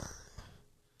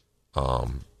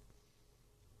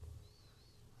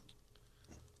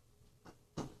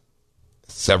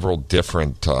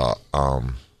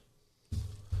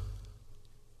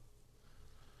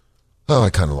 I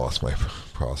kind of lost my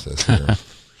process here.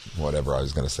 Whatever I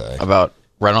was going to say. About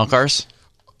rental cars?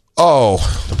 Oh.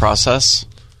 The process?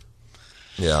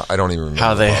 Yeah, I don't even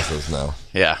remember the process now.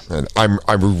 Yeah. And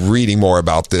I'm reading more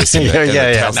about this. In the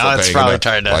Tesla now it's thing, probably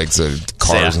trying to... Like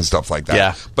cars and stuff like that.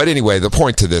 Yeah. But anyway, the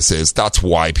point to this is that's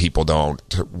why people don't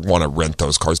want to rent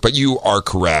those cars. But you are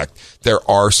correct. There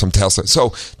are some Tesla.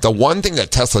 So the one thing that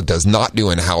Tesla does not do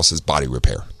in-house is body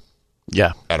repair.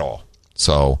 Yeah. At all.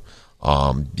 So...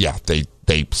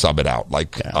 they sub it out.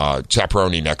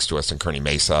 Chaperone next to us in Kearney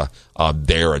Mesa,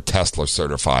 they're a Tesla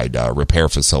certified repair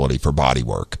facility for body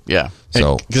work. Yeah.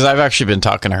 So because I've actually been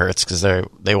talking to Hertz because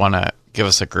they want to give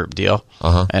us a group deal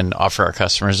and offer our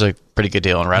customers a pretty good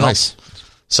deal in rentals. Nice.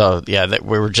 So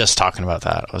we were just talking about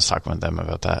that. I was talking with them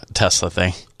about that Tesla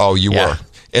thing. Oh, you were.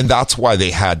 And that's why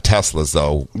they had Teslas,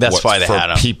 though. That's why they had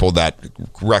them. For people that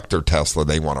wreck their Tesla,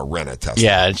 they want to rent a Tesla.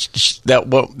 Yeah, that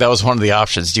was one of the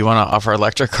options. Do you want to offer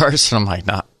electric cars? And I'm like,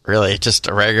 not really. Just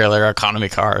a regular economy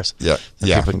cars. Yeah.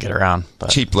 People can get around. But.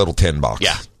 Cheap little $10.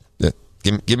 Yeah.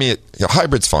 Give me a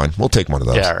hybrid's fine. We'll take one of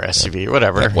those. Yeah, or SUV,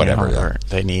 whatever. Whatever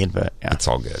they need, but yeah. It's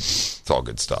all good. It's all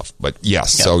good stuff. But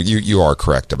yes, so you are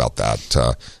correct about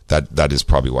that. That is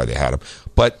probably why they had them.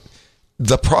 But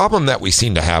the problem that we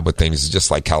seem to have with things is just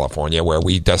like California, where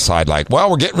we decide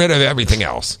we're getting rid of everything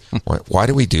else. Why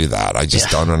do we do that? I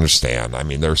just don't understand. I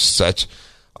mean, there's such,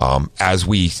 as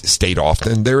we state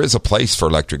often, there is a place for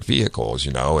electric vehicles,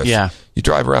 If you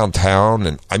drive around town,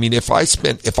 and I mean, if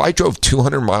I drove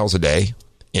 200 miles a day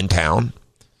in town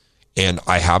and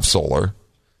I have solar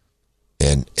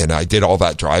and I did all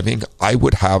that driving, I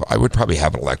would probably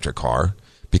have an electric car.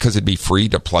 Because it'd be free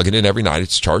to plug it in every night.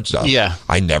 It's charged up. Yeah.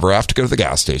 I never have to go to the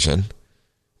gas station and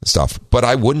stuff. But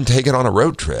I wouldn't take it on a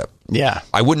road trip. Yeah.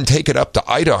 I wouldn't take it up to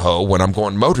Idaho when I'm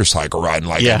going motorcycle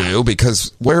riding I do,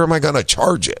 because where am I going to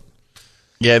charge it?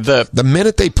 Yeah. The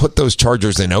minute they put those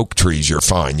chargers in oak trees, you're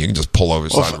fine. You can just pull over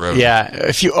the side of the road. Yeah.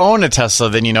 If you own a Tesla,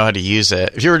 then you know how to use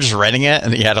it. If you were just renting it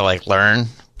and you had to learn,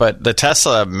 but the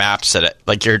Tesla maps it,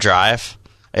 your drive,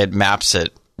 it maps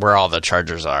it where all the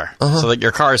chargers are. So that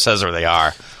your car says where they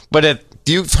are. But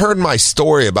you've heard my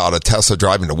story about a Tesla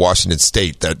driving to Washington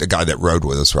State, the guy that rode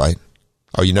with us, right?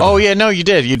 Oh, you know? Oh, yeah, no, you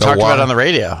did. You talked about it on the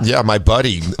radio. Yeah, my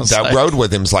buddy that rode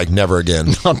with him's like, never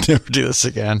again. I'll never do this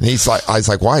again. I was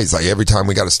like, why? He's like, every time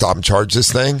we got to stop and charge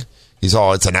this thing. He's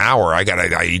all, it's an hour. I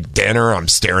eat dinner. I'm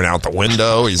staring out the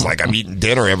window. He's like, I'm eating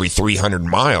dinner every 300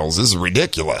 miles. This is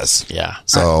ridiculous. Yeah.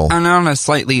 So and on a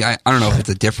slightly, I don't know if it's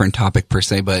a different topic per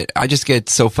se, but I just get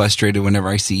so frustrated whenever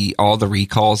I see all the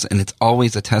recalls, and it's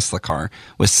always a Tesla car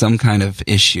with some kind of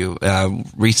issue.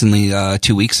 Recently,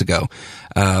 2 weeks ago,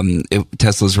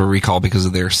 Teslas were recalled because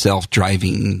of their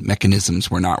self-driving mechanisms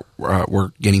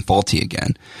were getting faulty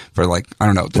again for the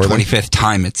 25th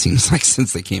time it seems like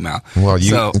since they came out. Well,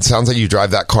 it sounds like you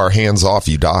drive that car hands off,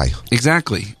 you die.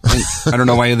 Exactly. I don't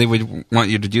know why they would want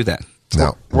you to do that.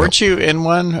 No. Weren't you in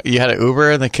one? You had an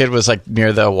Uber and the kid was like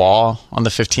near the wall on the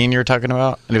 15 you were talking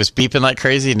about, and it was beeping like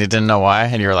crazy and he didn't know why,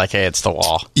 and you were like, hey, it's the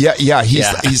wall. Yeah.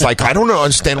 He's like, I don't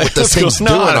understand what this thing's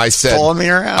doing. I said, pulling me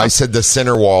around. I said the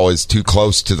center wall is too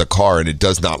close to the car and it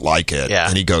does not like it. Yeah.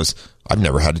 And he goes, I've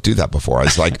never had to do that before. I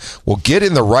was like, well, get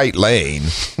in the right lane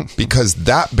because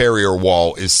that barrier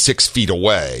wall is 6 feet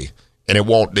away. And it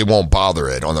won't bother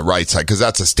it on the right side because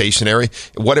that's a stationary.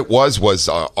 What it was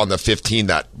on the 15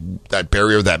 that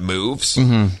barrier that moves,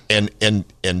 and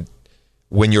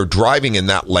when you're driving in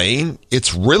that lane,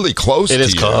 it's really close to you. It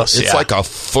is close. It's like a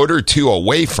foot or two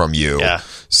away from you. Yeah.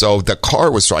 So the car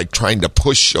was like trying to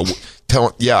push.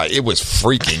 It was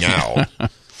freaking out.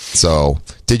 So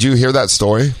did you hear that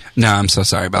story? No, I'm so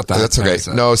sorry about that. That's okay.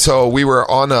 No, so we were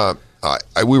on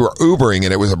we were Ubering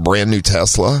and it was a brand new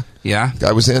Tesla. Yeah.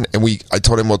 I was in and I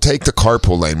told him, we'll take the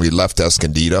carpool lane. We left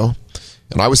Escondido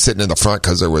and I was sitting in the front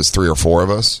because there was 3 or 4 of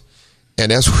us.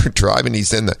 And as we're driving, he's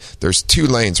there's 2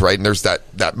 lanes, right? And there's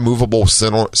that movable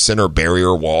center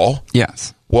barrier wall.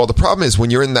 Yes. Well, the problem is when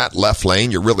you're in that left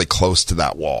lane, you're really close to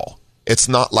that wall. It's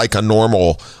not like a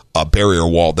normal barrier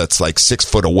wall that's like 6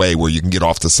 foot away where you can get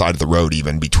off the side of the road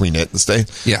even between it and stay.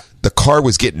 Yeah. The car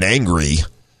was getting angry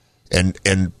and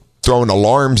throwing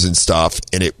alarms and stuff,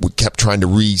 and it kept trying to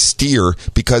re-steer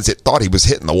because it thought he was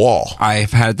hitting the wall.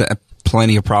 I've had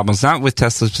plenty of problems, not with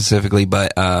Tesla specifically,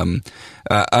 but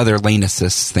other lane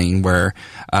assist thing where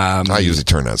I usually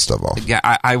turn that stuff off. Yeah,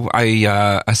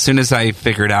 I as soon as I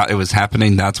figured out it was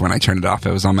happening, that's when I turned it off.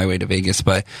 I was on my way to Vegas,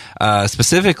 but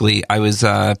specifically, I was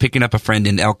picking up a friend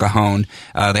in El Cajon.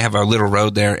 They have a little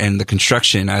road there, and the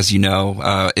construction, as you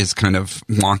know, is kind of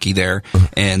wonky there,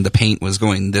 and the paint was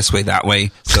going this way, that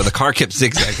way, so the car kept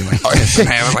zigzagging like this, and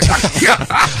I was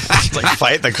like, like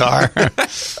fight the car.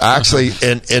 Actually,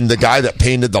 and the guy that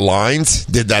painted the lines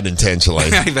did that intentionally.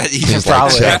 I bet He's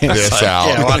like, check this out.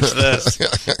 Yeah, watch this.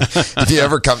 If you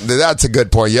ever that's a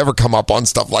good point. You ever come up on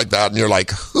stuff like that and you're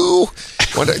like, who?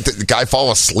 Did the guy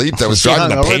fall asleep that was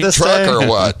driving a paint truck or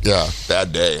what? Yeah,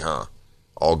 bad day, huh?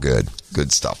 All good.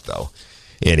 Good stuff, though.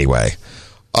 Anyway,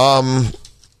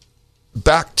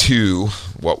 back to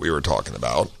what we were talking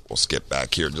about. We'll skip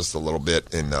back here just a little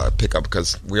bit and pick up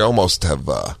because we almost have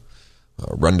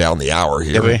run down the hour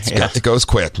here. It goes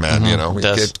quick, man. You know, we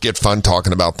get fun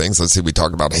talking about things. Let's see, we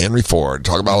talk about Henry Ford,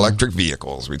 talk about electric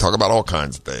vehicles, we talk about all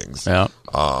kinds of things. Yeah.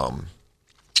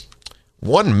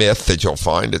 One myth that you'll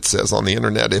find, it says on the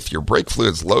internet, if your brake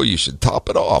fluid's low, you should top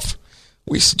it off.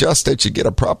 We suggest that you get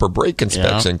a proper brake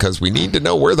inspection because we need to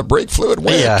know where the brake fluid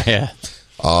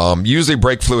went. Usually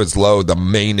brake fluid's low. The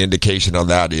main indication on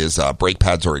that is brake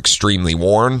pads are extremely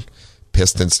worn.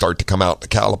 Pistons start to come out the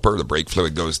caliper. The brake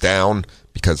fluid goes down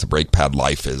because the brake pad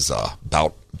life is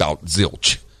about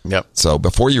zilch. Yep. So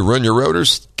before you run your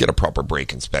rotors, get a proper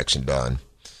brake inspection done.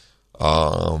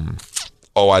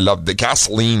 I love the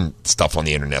gasoline stuff on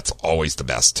the internet's always the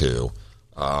best too.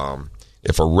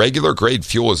 If a regular grade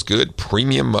fuel is good,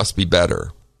 premium must be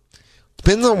better.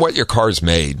 Depends on what your car's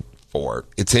made for.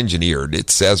 It's engineered. It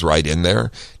says right in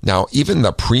there. Now, even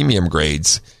the premium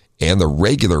grades and the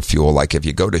regular fuel, like if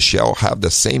you go to Shell, have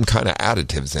the same kind of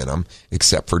additives in them,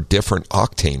 except for different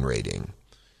octane rating.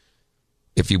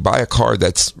 If you buy a car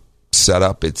that's set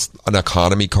up, it's an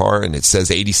economy car, and it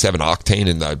says 87 octane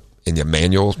in the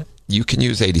manual, you can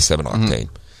use 87 octane.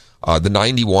 The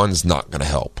 91's not going to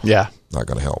help. Yeah. Not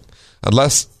going to help.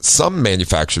 Unless some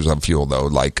manufacturers of fuel, though,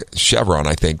 like Chevron,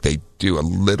 I think they do a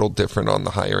little different on the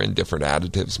higher end, different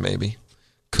additives maybe.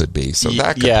 Could be. So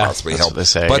that could possibly help. They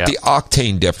say, but the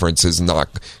octane difference is not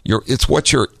it's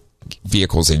what your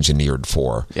vehicle's engineered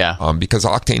for. Yeah. Because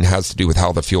octane has to do with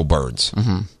how the fuel burns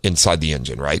inside the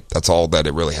engine, right? That's all that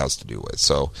it really has to do with.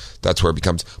 So that's where it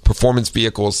becomes performance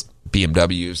vehicles,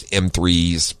 BMWs,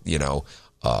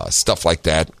 M3s, stuff like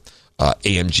that.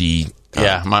 AMG.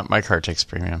 My car takes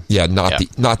premium. Yeah, not the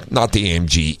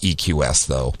AMG EQS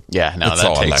though. Yeah, no, it's that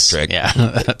all takes, electric.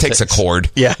 Yeah, it takes a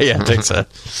cord. Yeah, it takes a.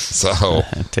 So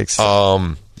it takes.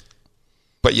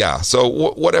 But yeah, so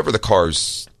whatever the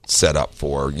car's set up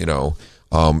for,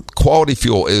 quality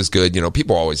fuel is good.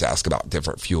 People always ask about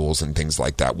different fuels and things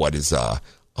like that. What is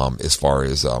as far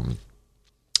as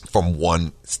from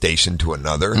one station to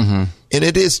another. And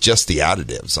it is just the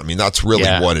additives. I mean, that's really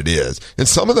what it is. And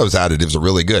some of those additives are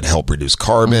really good. Help reduce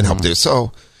carbon, help do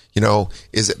so.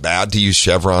 Is it bad to use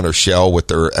Chevron or Shell with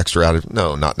their extra additive?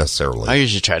 No, not necessarily. I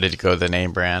usually try to go the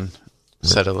name brand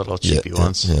instead of little cheapy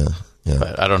ones. Yeah.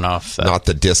 But I don't know if that... Not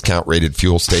the discount rated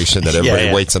fuel station that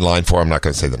everybody waits in line for. I'm not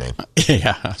going to say the name.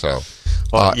 Yeah. So,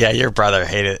 well, your brother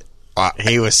hated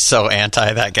He was so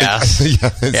anti that gas.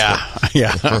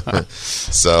 Yeah.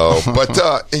 So, but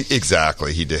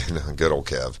exactly, he did. Good old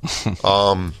Kev.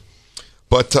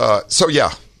 So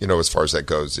yeah, as far as that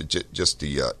goes, it just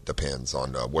depends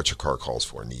on what your car calls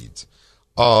for and needs.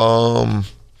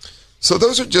 So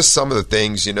those are just some of the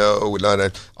things,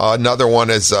 Another one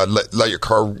is let your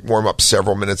car warm up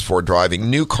several minutes before driving.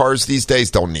 New cars these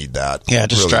days don't need that. Yeah,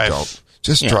 just drive. Don't.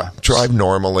 Just drive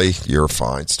normally. You're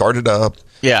fine. Start it up.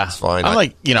 Yeah, it's fine.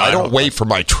 I don't wait for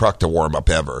my truck to warm up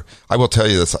ever. I will tell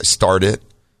you this: I start it,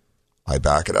 I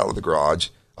back it out of the garage.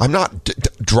 I'm not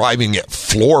driving it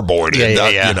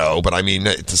floorboarded, but I mean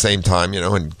at the same time,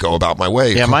 and go about my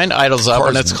way. Yeah, mine idles up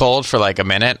when it's cold for like a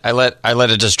minute. I let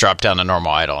it just drop down to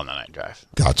normal idle and then I drive.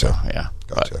 Gotcha. So, yeah,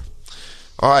 gotcha.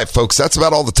 All right, folks, that's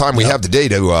about all the time we have today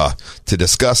to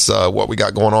discuss what we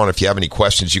got going on. If you have any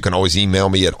questions, you can always email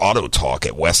me at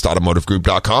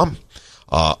autotalk@westautomotivegroup.com.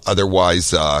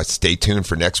 Otherwise, stay tuned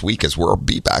for next week as we'll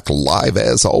be back live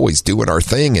as always doing our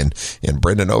thing and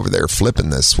Brendan over there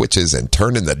flipping the switches and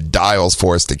turning the dials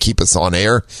for us to keep us on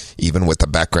air, even with the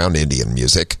background Indian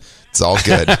music. It's all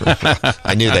good.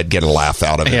 I knew they'd get a laugh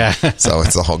out of it. Yeah. So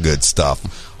it's all good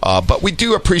stuff. But we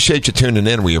do appreciate you tuning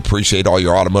in. We appreciate all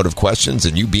your automotive questions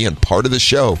and you being part of the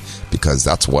show because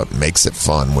that's what makes it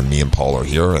fun when me and Paul are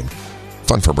here and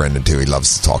fun for Brendan too. He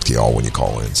loves to talk to you all when you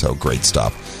call in. So great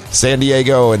stuff. San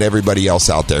Diego and everybody else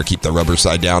out there, keep the rubber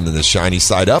side down and the shiny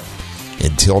side up.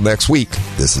 Until next week,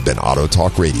 this has been Auto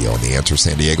Talk Radio on The Answer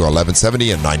San Diego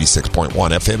 1170 and 96.1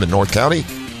 FM in North County.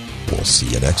 We'll see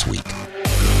you next week.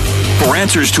 For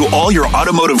answers to all your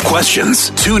automotive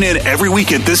questions, tune in every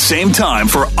week at this same time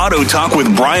for Auto Talk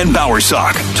with Brian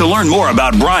Bowersock. To learn more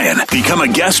about Brian, become a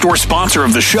guest or sponsor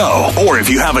of the show, or if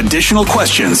you have additional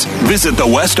questions, visit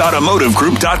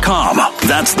thewestautomotivegroup.com.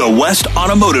 That's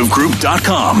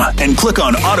thewestautomotivegroup.com and click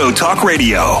on Auto Talk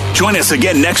Radio. Join us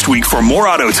again next week for more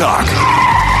Auto Talk.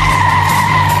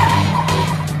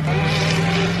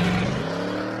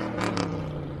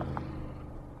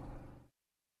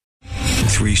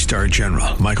 3-star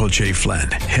General Michael J.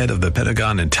 Flynn, head of the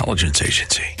Pentagon Intelligence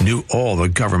Agency, knew all the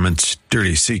government's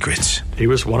dirty secrets. He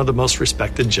was one of the most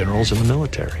respected generals in the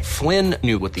military. Flynn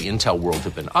knew what the intel world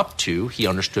had been up to. He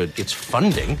understood its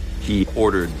funding. He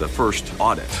ordered the first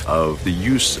audit of the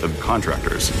use of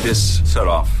contractors. This set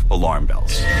off alarm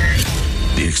bells.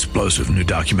 The explosive new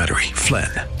documentary, Flynn,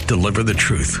 Deliver the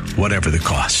Truth, Whatever the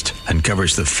Cost,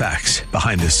 uncovers the facts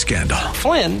behind this scandal.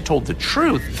 Flynn told the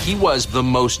truth. He was the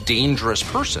most dangerous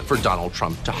person for Donald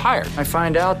Trump to hire. I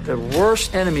find out the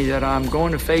worst enemy that I'm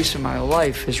going to face in my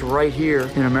life is right here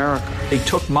in America. They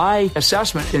took my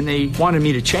assessment and they wanted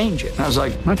me to change it. And I was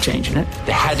like, I'm not changing it.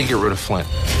 They had to get rid of Flynn.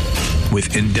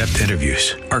 With in-depth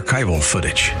interviews, archival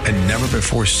footage, and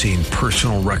never-before-seen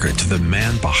personal records of the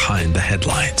man behind the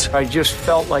headlines. I just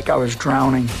felt like I was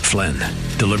drowning. Flynn,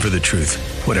 Deliver the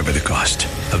Truth, Whatever the Cost.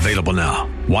 Available now.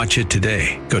 Watch it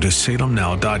today. Go to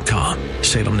salemnow.com.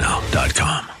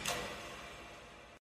 salemnow.com.